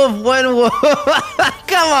 what wolf, when wolf.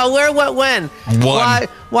 Come on, where, what, when? One.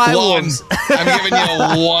 Why One. wolves? I'm giving you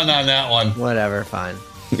a 1 on that one. Whatever, fine.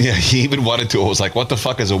 Yeah, he even wanted to. I was like, what the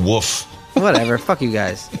fuck is a wolf? Whatever, fuck you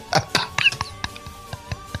guys.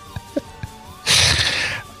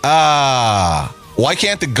 Why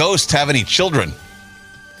can't the ghost have any children?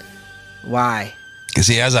 Why? Because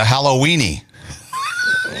he has a Halloweenie.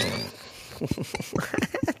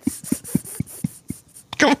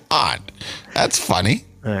 Come on. That's funny.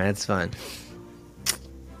 All right, that's fine.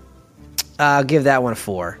 I'll give that one a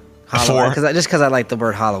 4. A 4? Just because I like the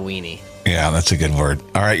word Halloweeny. Yeah, that's a good word.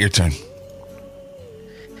 All right, your turn.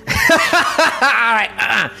 All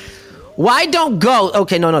right. Why don't ghosts...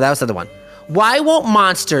 Okay, no, that was the other one. Why won't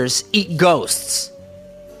monsters eat ghosts?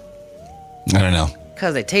 I don't know.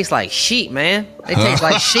 Because they taste like sheep, man. They taste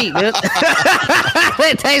like sheep, dude.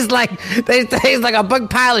 They taste like a big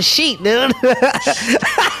pile of sheep, dude.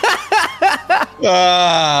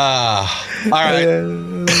 All right.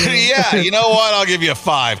 Yeah, you know what? I'll give you a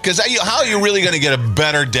 5. Because how are you really going to get a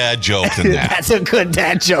better dad joke than that? That's a good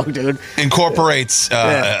dad joke, dude. Incorporates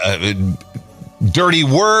dirty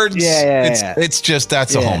words. Yeah. It's just,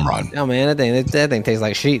 that's a home run. Oh, man, that thing tastes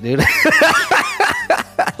like sheep, dude.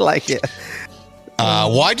 I like it.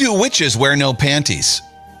 Why do witches wear no panties?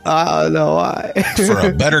 I don't know why. For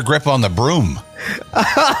a better grip on the broom.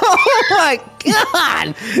 Oh, my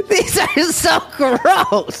God. These are so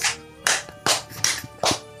gross.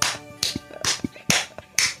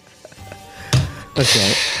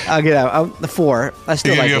 Okay, I'll get out. The 4. I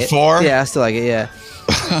still like it. You give me a 4? Yeah, I still like it, yeah.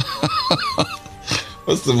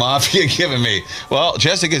 What's the mafia giving me? Well,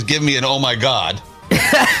 Jessica's giving me an oh my God.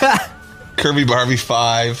 Kirby Barbie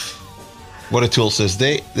 5. What a Tool says,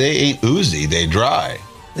 they ain't oozy, they dry.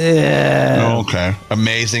 Yeah. Okay.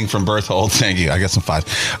 Amazing from Berthold. Thank you. I got some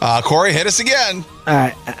 5s. Corey, hit us again. All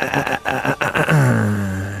right.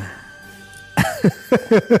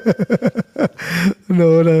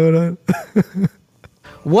 No.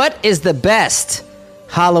 What is the best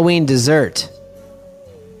Halloween dessert?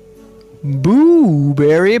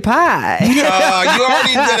 Blueberry pie. You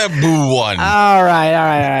already did a boo one. All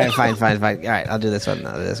right. Fine. All right, I'll do this one.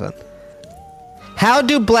 How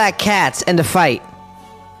do black cats end a fight?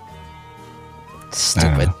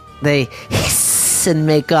 Stupid. They hiss and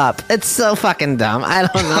make up. It's so fucking dumb. I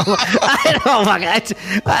don't know.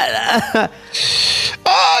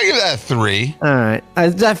 I'll give that a 3. All right.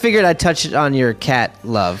 I figured I'd touch it on your cat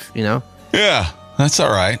love, you know? Yeah, that's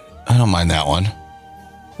all right. I don't mind that one.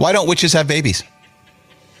 Why don't witches have babies?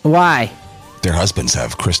 Why? Their husbands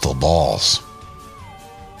have crystal balls.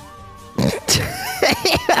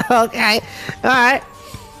 Okay. All right.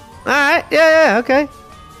 Yeah, okay.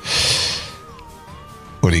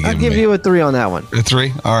 What are you giving me? I'll give you a 3 on that one. A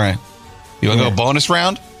 3? All right. You want to go bonus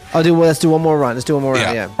round? Let's do one more run.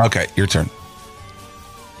 Yeah. Okay, your turn.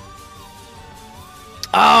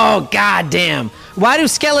 Oh, goddamn. Why do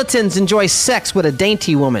skeletons enjoy sex with a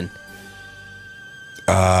dainty woman?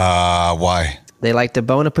 Why? They like to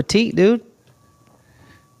bone a petite, dude.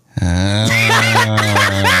 Bon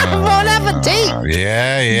appetit.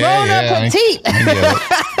 Bon appetit.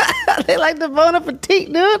 They like the bon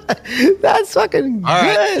appetit, dude. That's fucking All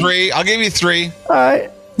right, good. 3. I'll give you 3. All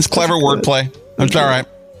right. It's clever wordplay. It's all right.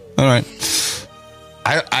 All right.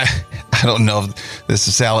 I don't know if this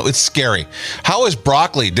is salad. It's scary. How is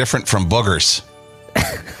broccoli different from boogers?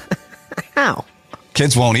 How?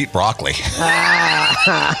 Kids won't eat broccoli. Okay,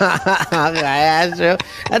 that's true.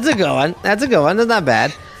 That's a good one. That's not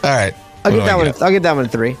bad. All right. I'll get that one a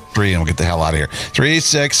 3. 3, and we'll get the hell out of here. 3,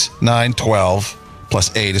 6, 9, 12,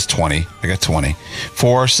 plus 8 is 20. I got 20.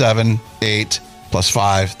 4, 7, 8, plus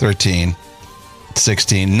 5, 13,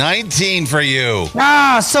 16, 19 for you.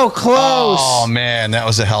 Ah, so close. Oh, man, that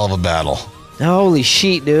was a hell of a battle. Holy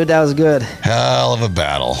shit, dude. That was good. Hell of a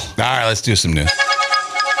battle. All right, let's do some news.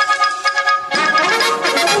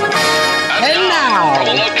 And now, from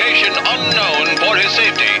a location unknown for his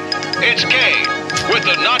safety, it's Kane with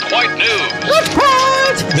the Not Quite News.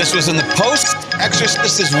 This was in the Post.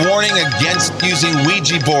 Exorcist's warning against using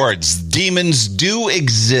Ouija boards. Demons do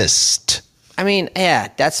exist. I mean, yeah,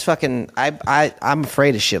 that's fucking. I'm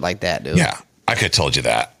afraid of shit like that, dude. Yeah, I could have told you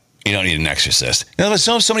that. You don't need an exorcist. You know, but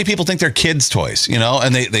so many people think they're kids' toys, you know,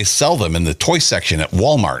 and they sell them in the toy section at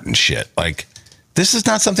Walmart and shit. Like, this is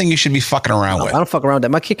not something you should be fucking around with. I don't fuck around with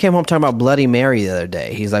that. My kid came home talking about Bloody Mary the other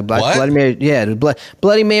day. He's like, What? Bloody Mary, yeah, dude,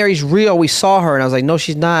 Bloody Mary's real. We saw her. And I was like, no,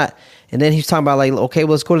 she's not. And then he's talking about like, okay,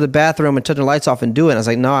 well, let's go to the bathroom and turn the lights off and do it. And I was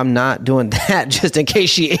like, no, I'm not doing that just in case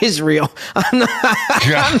she is real. I'm not.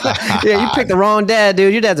 Yeah, you picked the wrong dad,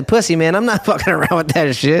 dude. Your dad's a pussy, man. I'm not fucking around with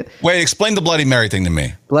that shit. Wait, explain the Bloody Mary thing to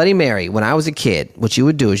me. Bloody Mary, when I was a kid, what you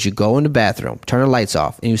would do is you go in the bathroom, turn the lights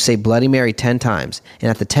off, and you say Bloody Mary 10 times. And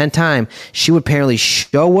at the 10th time, she would apparently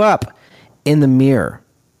show up in the mirror.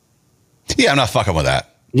 Yeah, I'm not fucking with that.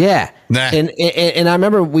 Yeah. Nah. And I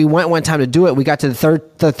remember we went one time to do it. We got to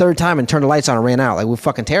the third time and turned the lights on and ran out. Like, we're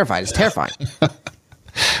fucking terrified. It's terrifying.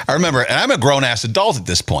 I remember, and I'm a grown-ass adult at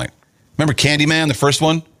this point. Remember Candyman, the first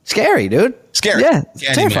one? Scary, dude. Scary. Yeah,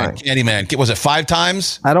 it's terrifying. Candyman. Was it 5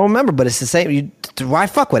 times? I don't remember, but it's the same. Why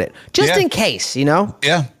fuck with it? Just in case, you know?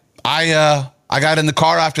 Yeah. I got in the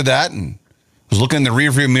car after that and was looking in the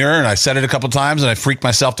rearview mirror, and I said it a couple times, and I freaked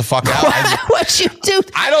myself the fuck out. What'd you do?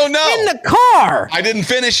 I don't know. In the car. I didn't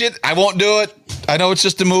finish it. I won't do it. I know it's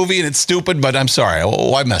just a movie and it's stupid, but I'm sorry.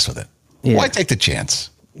 Why mess with it? Yeah. Why take the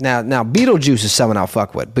chance? Now, Beetlejuice is someone I'll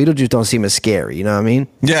fuck with. Beetlejuice don't seem as scary. You know what I mean?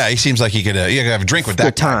 Yeah, he seems like he could have a drink with that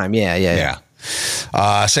Good time. Yeah.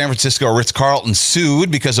 San Francisco Ritz-Carlton sued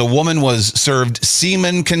because a woman was served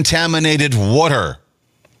semen-contaminated water.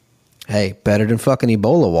 Hey, better than fucking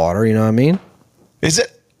Ebola water. You know what I mean? Is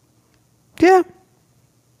it? Yeah.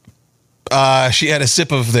 She had a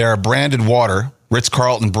sip of their branded water,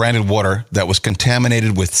 Ritz-Carlton branded water, that was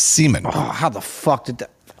contaminated with semen. Oh, how the fuck did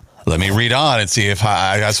that? Let me read on and see if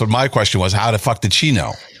that's what my question was. How the fuck did she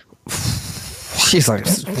know? She's like,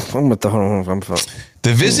 I'm with the.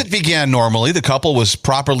 The visit began normally. The couple was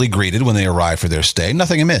properly greeted when they arrived for their stay.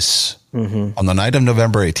 Nothing amiss. Mm-hmm. On the night of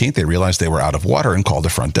November 18th, they realized they were out of water and called the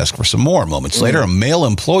front desk for some more. Moments later, a male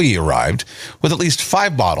employee arrived with at least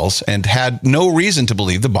 5 bottles and had no reason to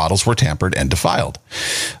believe the bottles were tampered and defiled.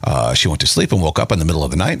 She went to sleep and woke up in the middle of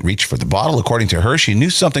the night, reached for the bottle. According to her, she knew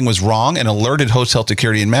something was wrong and alerted hotel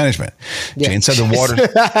security and management. Yeah. Jane said the water...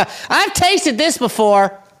 I've tasted this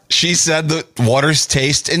before. She said the water's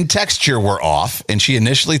taste and texture were off, and she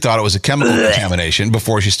initially thought it was a chemical contamination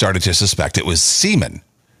before she started to suspect it was semen.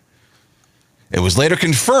 It was later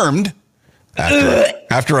confirmed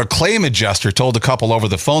after a claim adjuster told the couple over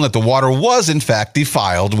the phone that the water was, in fact,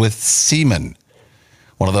 defiled with semen.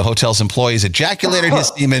 One of the hotel's employees ejaculated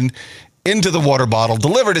his semen into the water bottle,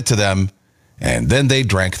 delivered it to them, and then they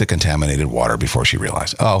drank the contaminated water before she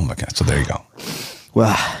realized. Oh, my God. So there you go.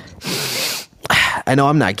 Well... I know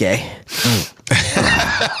I'm not gay.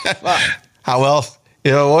 How else?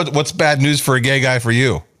 You know, what's bad news for a gay guy for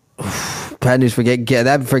you? Bad news for gay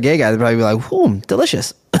that for gay guys, they'd probably be like,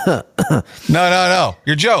 delicious. No.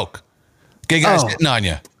 Your joke. Gay guys hitting on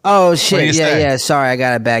you. Oh, shit. Say? Yeah. Sorry, I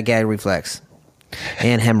got a bad gag reflex.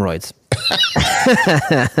 And hemorrhoids.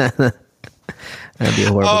 That'd be a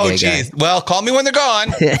horrible gay guy. Well, call me when they're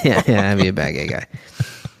gone. yeah, I'd be a bad gay guy.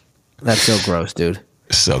 That's so gross, dude.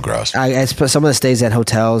 So gross. I some of the stays at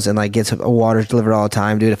hotels and like gets water delivered all the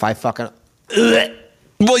time, dude. If I fucking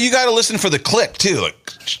well, you got to listen for the click too. Like,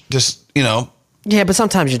 just Yeah, but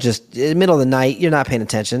sometimes you're just in the middle of the night. You're not paying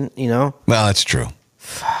attention. You know. Well, that's true.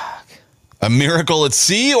 Fuck. A miracle at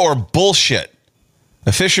sea or bullshit?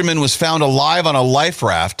 A fisherman was found alive on a life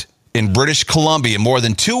raft in British Columbia more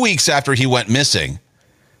than 2 weeks after he went missing.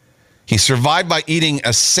 He survived by eating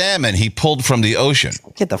a salmon he pulled from the ocean.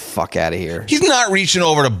 Get the fuck out of here. He's not reaching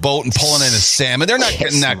over the boat and pulling in a salmon. They're not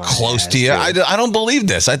getting that close to you. I don't believe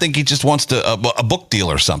this. I think he just wants a book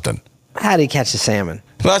deal or something. How did he catch a salmon?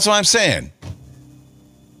 But that's what I'm saying.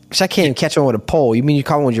 I can't even catch one with a pole. You mean you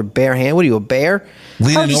caught one with your bare hand? What are you, a bear?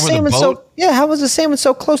 Leaning over the boat? How was the salmon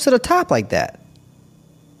so close to the top like that?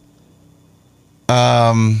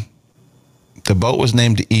 The boat was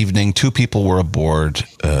named Evening. 2 people were aboard.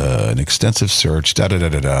 An extensive search. I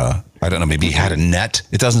don't know. Maybe he had a net.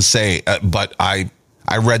 It doesn't say, but I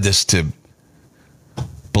read this to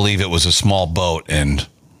believe it was a small boat, and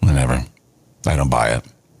whatever. I don't buy it.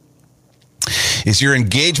 Is your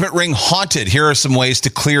engagement ring haunted? Here are some ways to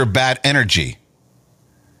clear bad energy.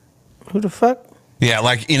 Who the fuck? Yeah,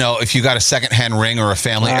 like, if you got a secondhand ring or a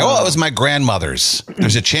family, it was my grandmother's.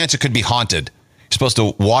 There's a chance it could be haunted. You're supposed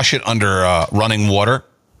to wash it under running water.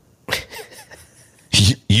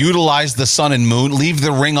 Utilize the sun and moon. Leave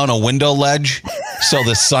the ring on a window ledge so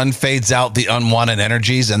the sun fades out the unwanted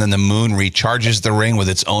energies, and then the moon recharges the ring with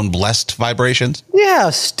its own blessed vibrations. Yeah, how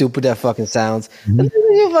stupid that fucking sounds. You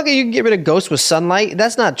can get rid of ghosts with sunlight.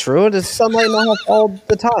 That's not true. There's sunlight in the house all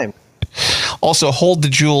the time. Also, hold the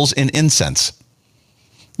jewels in incense.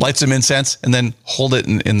 Light some incense and then hold it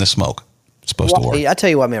in the smoke. It's supposed to work. I tell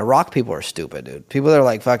you what, man, rock people are stupid, dude. People that are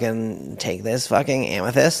like, fucking take this fucking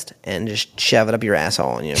amethyst and just shove it up your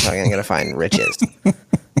asshole and you're fucking going to find riches.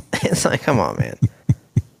 It's like, come on, man.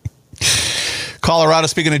 Colorado,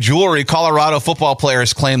 speaking of jewelry, Colorado football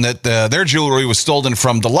players claim that their jewelry was stolen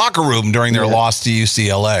from the locker room during their loss to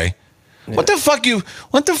UCLA. Yeah. What the fuck?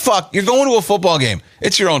 You're going to a football game.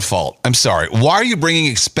 It's your own fault. I'm sorry. Why are you bringing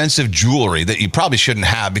expensive jewelry that you probably shouldn't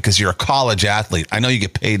have because you're a college athlete? I know you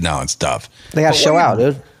get paid now and stuff. They got to show out,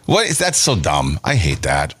 dude. That's so dumb. I hate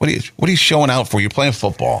that. What are you showing out for? You're playing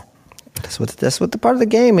football. That's what the part of the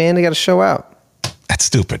game, man. They got to show out. That's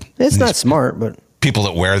stupid. It's not smart, but people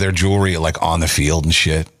that wear their jewelry like on the field and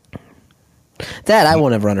shit. That I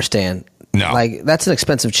won't ever understand. No, like that's an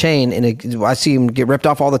expensive chain, and I see them get ripped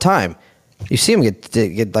off all the time. You see them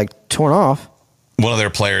get like torn off. One of their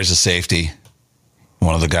players is safety.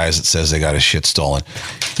 One of the guys that says they got his shit stolen.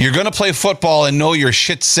 You're going to play football and know your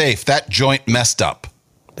shit's safe. That joint messed up.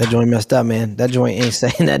 That joint messed up, man. That joint ain't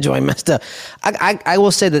saying that joint messed up. I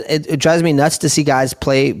will say that it drives me nuts to see guys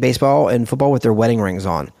play baseball and football with their wedding rings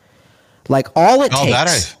on. Like all it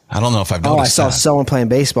takes. I don't know if I've noticed I saw someone playing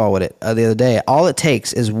baseball with it the other day. All it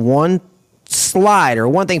takes is one slide or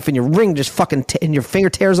one thing from your ring just fucking and your finger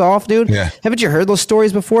tears off, dude. Yeah. Haven't you heard those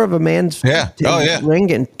stories before of a man's ring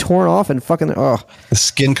getting torn off and fucking the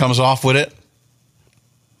skin comes off with it?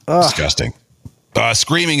 Disgusting.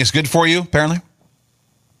 Screaming is good for you, apparently.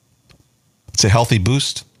 It's a healthy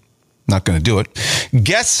boost. Not going to do it.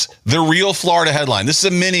 Guess the real Florida headline. This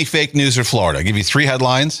is a mini fake news for Florida. I'll give you 3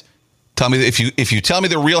 headlines. Tell me if you tell me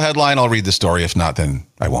the real headline, I'll read the story. If not, then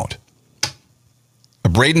I won't. A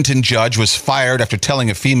Bradenton judge was fired after telling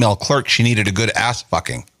a female clerk she needed a good ass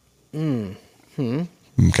fucking.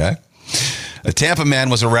 Okay. A Tampa man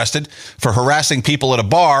was arrested for harassing people at a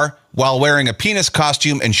bar while wearing a penis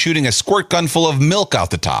costume and shooting a squirt gun full of milk out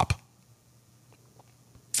the top.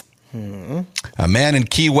 A man in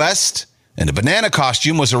Key West in a banana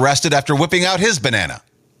costume was arrested after whipping out his banana.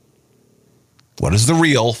 What is the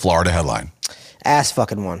real Florida headline? Ass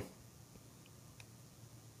fucking one.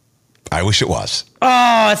 I wish it was.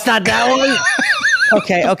 Oh, it's not that one?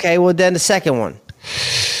 Okay. Well, then the second one.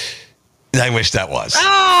 I wish that was.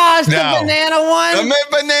 Oh, it's the banana one? The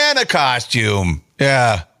banana costume.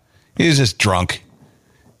 Yeah. He was just drunk.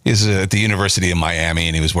 He was at the University of Miami,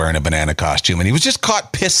 and he was wearing a banana costume, and he was just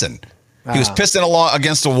caught pissing. He was pissing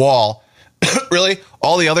against a wall. Really?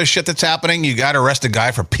 All the other shit that's happening, you got to arrest a guy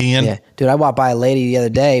for peeing? Yeah. Dude, I walked by a lady the other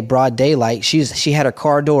day, broad daylight. She had her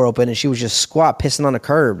car door open, and she was just squat pissing on the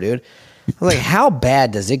curb, dude. I was like, how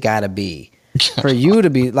bad does it got to be for you to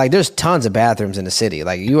be, like, there's tons of bathrooms in the city.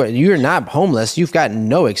 Like, you're not homeless. You've got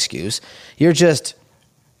no excuse. You're just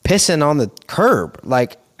pissing on the curb.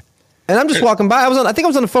 Like, and I'm just walking by. I think I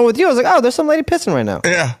was on the phone with you. I was like, oh, there's some lady pissing right now.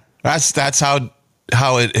 Yeah. That's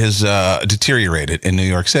how it has deteriorated in New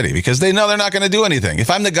York City, because they know they're not going to do anything.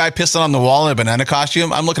 If I'm the guy pissing on the wall in a banana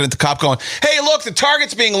costume, I'm looking at the cop going, hey, look, the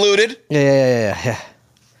Target's being looted. Yeah.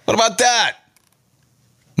 What about that?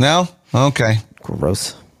 No? Okay.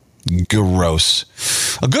 Gross.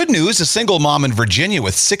 A good news, a single mom in Virginia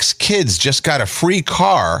with 6 kids just got a free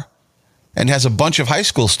car and has a bunch of high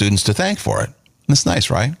school students to thank for it. That's nice,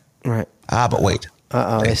 right? Right. But wait.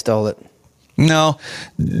 They stole it. No,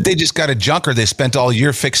 they just got a junker they spent all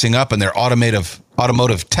year fixing up in their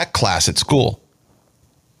automotive tech class at school.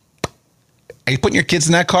 Are you putting your kids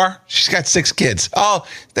in that car? She's got 6 kids. Oh,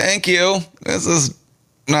 thank you. This is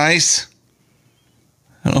nice.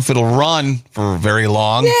 I don't know if it'll run for very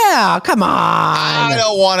long. Yeah, come on. I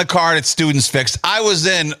don't want a car that students fixed.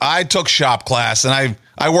 I took shop class, and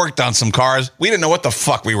I worked on some cars. We didn't know what the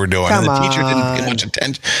fuck we were doing. Come and the teacher didn't pay much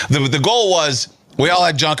attention. The goal was, we all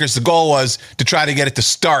had junkers. The goal was to try to get it to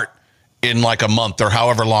start in like a month or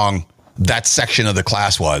however long that section of the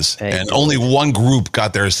class was. And only one group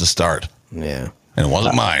got theirs to start. Yeah. And it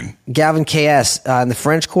wasn't mine. Galvin KS, in the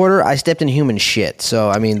French Quarter, I stepped in human shit. So,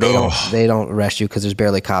 I mean, they don't arrest you because there's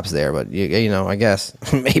barely cops there. But, you know, I guess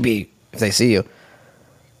maybe if they see you.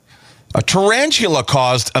 A tarantula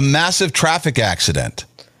caused a massive traffic accident.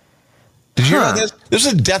 Did you hear this? This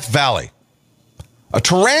is Death Valley. A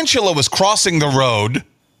tarantula was crossing the road,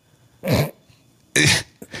 and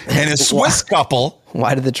a Swiss couple...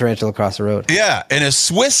 Why did the tarantula cross the road? Yeah, and a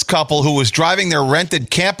Swiss couple who was driving their rented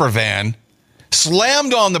camper van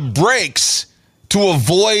slammed on the brakes to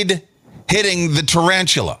avoid hitting the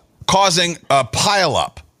tarantula, causing a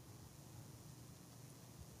pileup.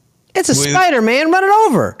 It's a spider, man. Run it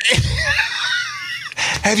over.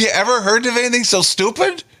 Have you ever heard of anything so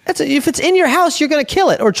stupid? If it's in your house, you're going to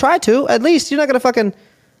kill it, or try to. At least you're not going to fucking...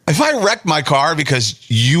 If I wrecked my car because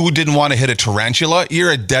you didn't want to hit a tarantula,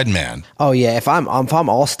 you're a dead man. Oh yeah, if I'm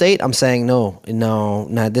Allstate, I'm saying no,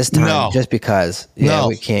 not this time. No. Just because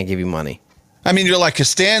we can't give you money. I mean, you're like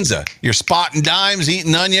Costanza. You're spotting dimes,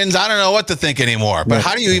 eating onions. I don't know what to think anymore. But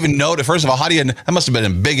how do you even know? First of all, that must have been a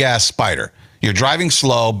big ass spider. You're driving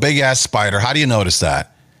slow, big ass spider. How do you notice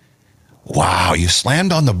that? Wow, you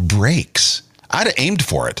slammed on the brakes. I'd have aimed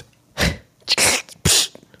for it.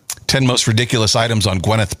 10 most ridiculous items on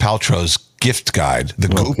Gwyneth Paltrow's gift guide.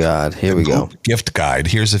 Oh, God. Here we go. Gift guide.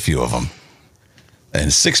 Here's a few of them. And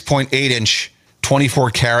 6.8-inch,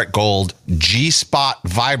 24-karat gold G-Spot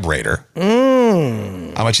vibrator.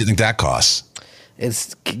 How much do you think that costs?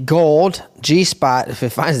 It's gold, G-Spot. If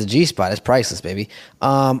it finds the G-Spot, it's priceless, baby.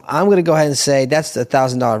 I'm going to go ahead and say that's a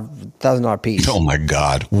 $1,000 piece. Oh, my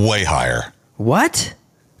God. Way higher. What?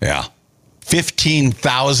 Yeah.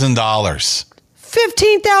 $15,000.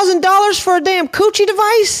 $15,000 for a damn coochie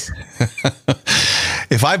device?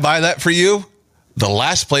 If I buy that for you, the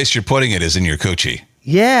last place you're putting it is in your coochie.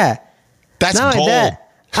 Yeah. That's Not gold. only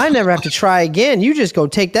that, I never have to try again. You just go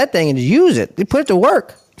take that thing and use it. You put it to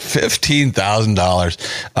work.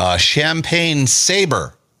 $15,000. Champagne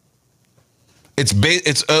saber. It's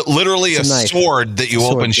literally a sword that you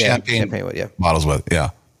open champagne with, bottles with. Yeah.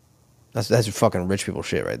 That's fucking rich people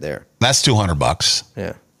shit right there. That's $200.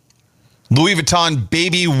 Yeah. Louis Vuitton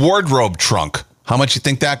baby wardrobe trunk. How much you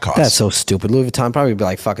think that costs? That's so stupid. Louis Vuitton probably be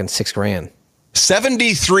like fucking $6,000.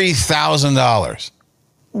 $73,000.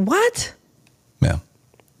 What? Yeah.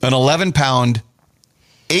 An 11-pound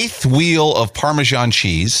eighth wheel of Parmesan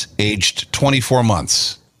cheese, aged 24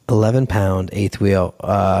 months. 11-pound eighth wheel,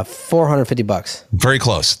 $450. Very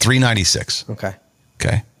close. $396. Okay.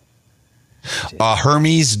 Okay.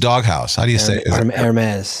 Hermes doghouse. How do you say it?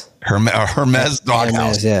 Hermes. Hermes doghouse.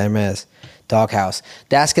 Hermes, yeah, Hermes. Doghouse.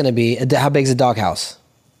 That's going to be, how big is a doghouse?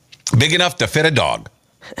 Big enough to fit a dog.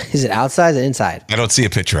 Is it outside or inside? I don't see a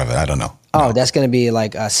picture of it. I don't know. Oh, No. that's going to be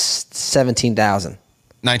like $17,000.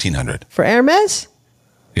 1900. For Hermes?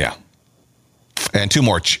 Yeah. And 2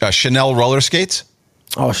 more. Chanel roller skates.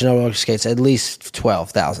 Oh, Chanel roller skates, at least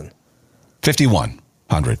 $12,000.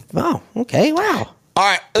 5,100. Oh, okay. Wow. All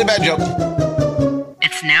right. The bad joke.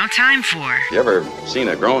 It's now time for You ever seen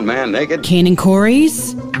a grown man naked? Kane and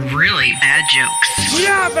Corey's Really bad jokes.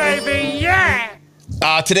 Yeah, baby, yeah!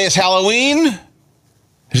 Today is Halloween.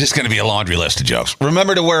 There's just going to be a laundry list of jokes.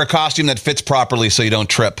 Remember to wear a costume that fits properly so you don't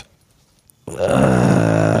trip.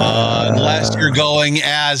 Unless you're going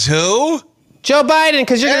as who? Joe Biden,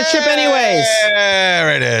 because you're going to trip anyways.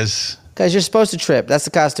 There it is. Because you're supposed to trip. That's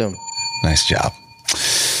the costume. Nice job.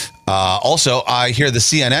 Also, I hear the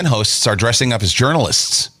CNN hosts are dressing up as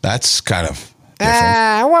journalists. That's kind of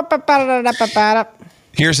different.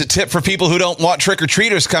 Here's a tip for people who don't want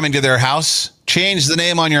trick-or-treaters coming to their house. Change the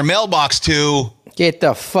name on your mailbox to... Get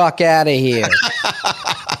the fuck out of here.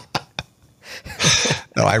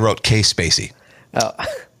 No, I wrote K. Spacey. Oh.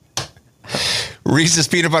 Reese's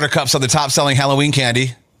Peanut Butter Cups are the top-selling Halloween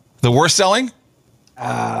candy. The worst selling? You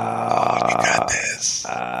got this.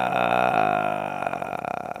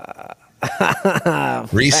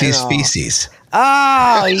 Reese's Feces.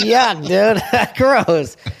 Oh, yuck, dude.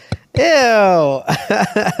 Gross. Ew.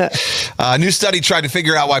 A new study tried to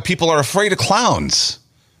figure out why people are afraid of clowns.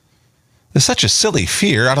 There's such a silly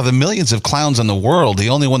fear. Out of the millions of clowns in the world, the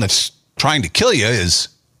only one that's trying to kill you is...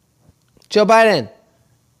 Joe Biden.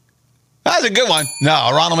 That's a good one.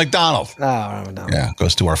 No, Ronald McDonald. Oh, Ronald McDonald. Yeah,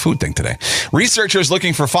 goes to our food thing today. Researchers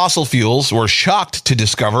looking for fossil fuels were shocked to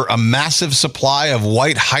discover a massive supply of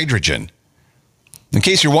white hydrogen. In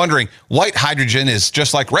case you're wondering, white hydrogen is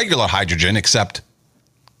just like regular hydrogen, except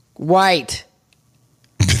White.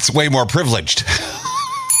 it's way more privileged.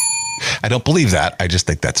 I don't believe that. I just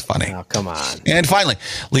think that's funny. Oh, come on. And finally,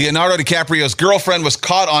 Leonardo DiCaprio's girlfriend was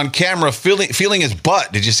caught on camera feeling his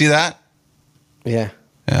butt. Did you see that? Yeah.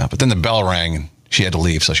 Yeah, but then the bell rang and she had to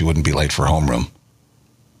leave so she wouldn't be late for homeroom.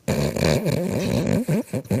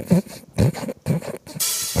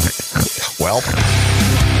 Well.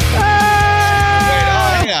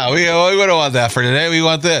 Yeah, we don't want that for today. We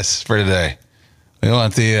want this for today. We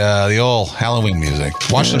want the old Halloween music.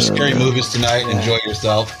 Watch some scary movies tonight. Enjoy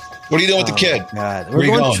yourself. What are you doing with the kid? God. Where are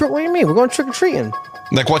you going? What do you mean? We're going trick-or-treating.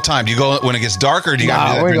 Like what time? Do you go when it gets dark or do you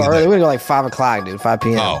got to do We're that going to during go the early. day? We're going to go like 5 o'clock, dude. 5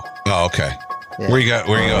 p.m. Oh, okay. Yeah. Where you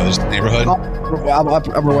go? This neighborhood?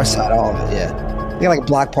 Upper West Side, all of it, yeah. They got like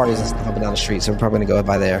block parties and stuff up and down the street, so we're probably going to go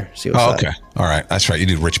by there. See what's up. Okay. All right. That's right. You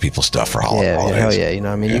do rich people stuff for holidays. Yeah, hell yeah. You know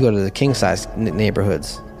what I mean? Yeah. You go to the king-size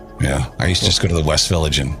neighborhoods. Yeah. I used to just go to the West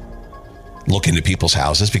Village and look into people's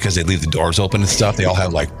houses because they leave the doors open and stuff. They all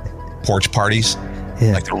have like porch parties.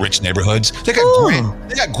 Yeah. Like the rich neighborhoods. They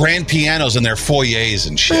got grand pianos in their foyers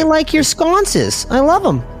and I shit. like your sconces. I love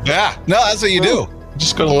them. Yeah. No, that's what you do.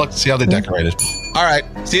 Just go to look and see how they're decorated. All right.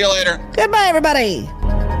 See you later. Goodbye, everybody.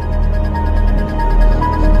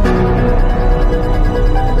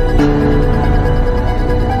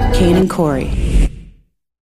 Kane and Corey.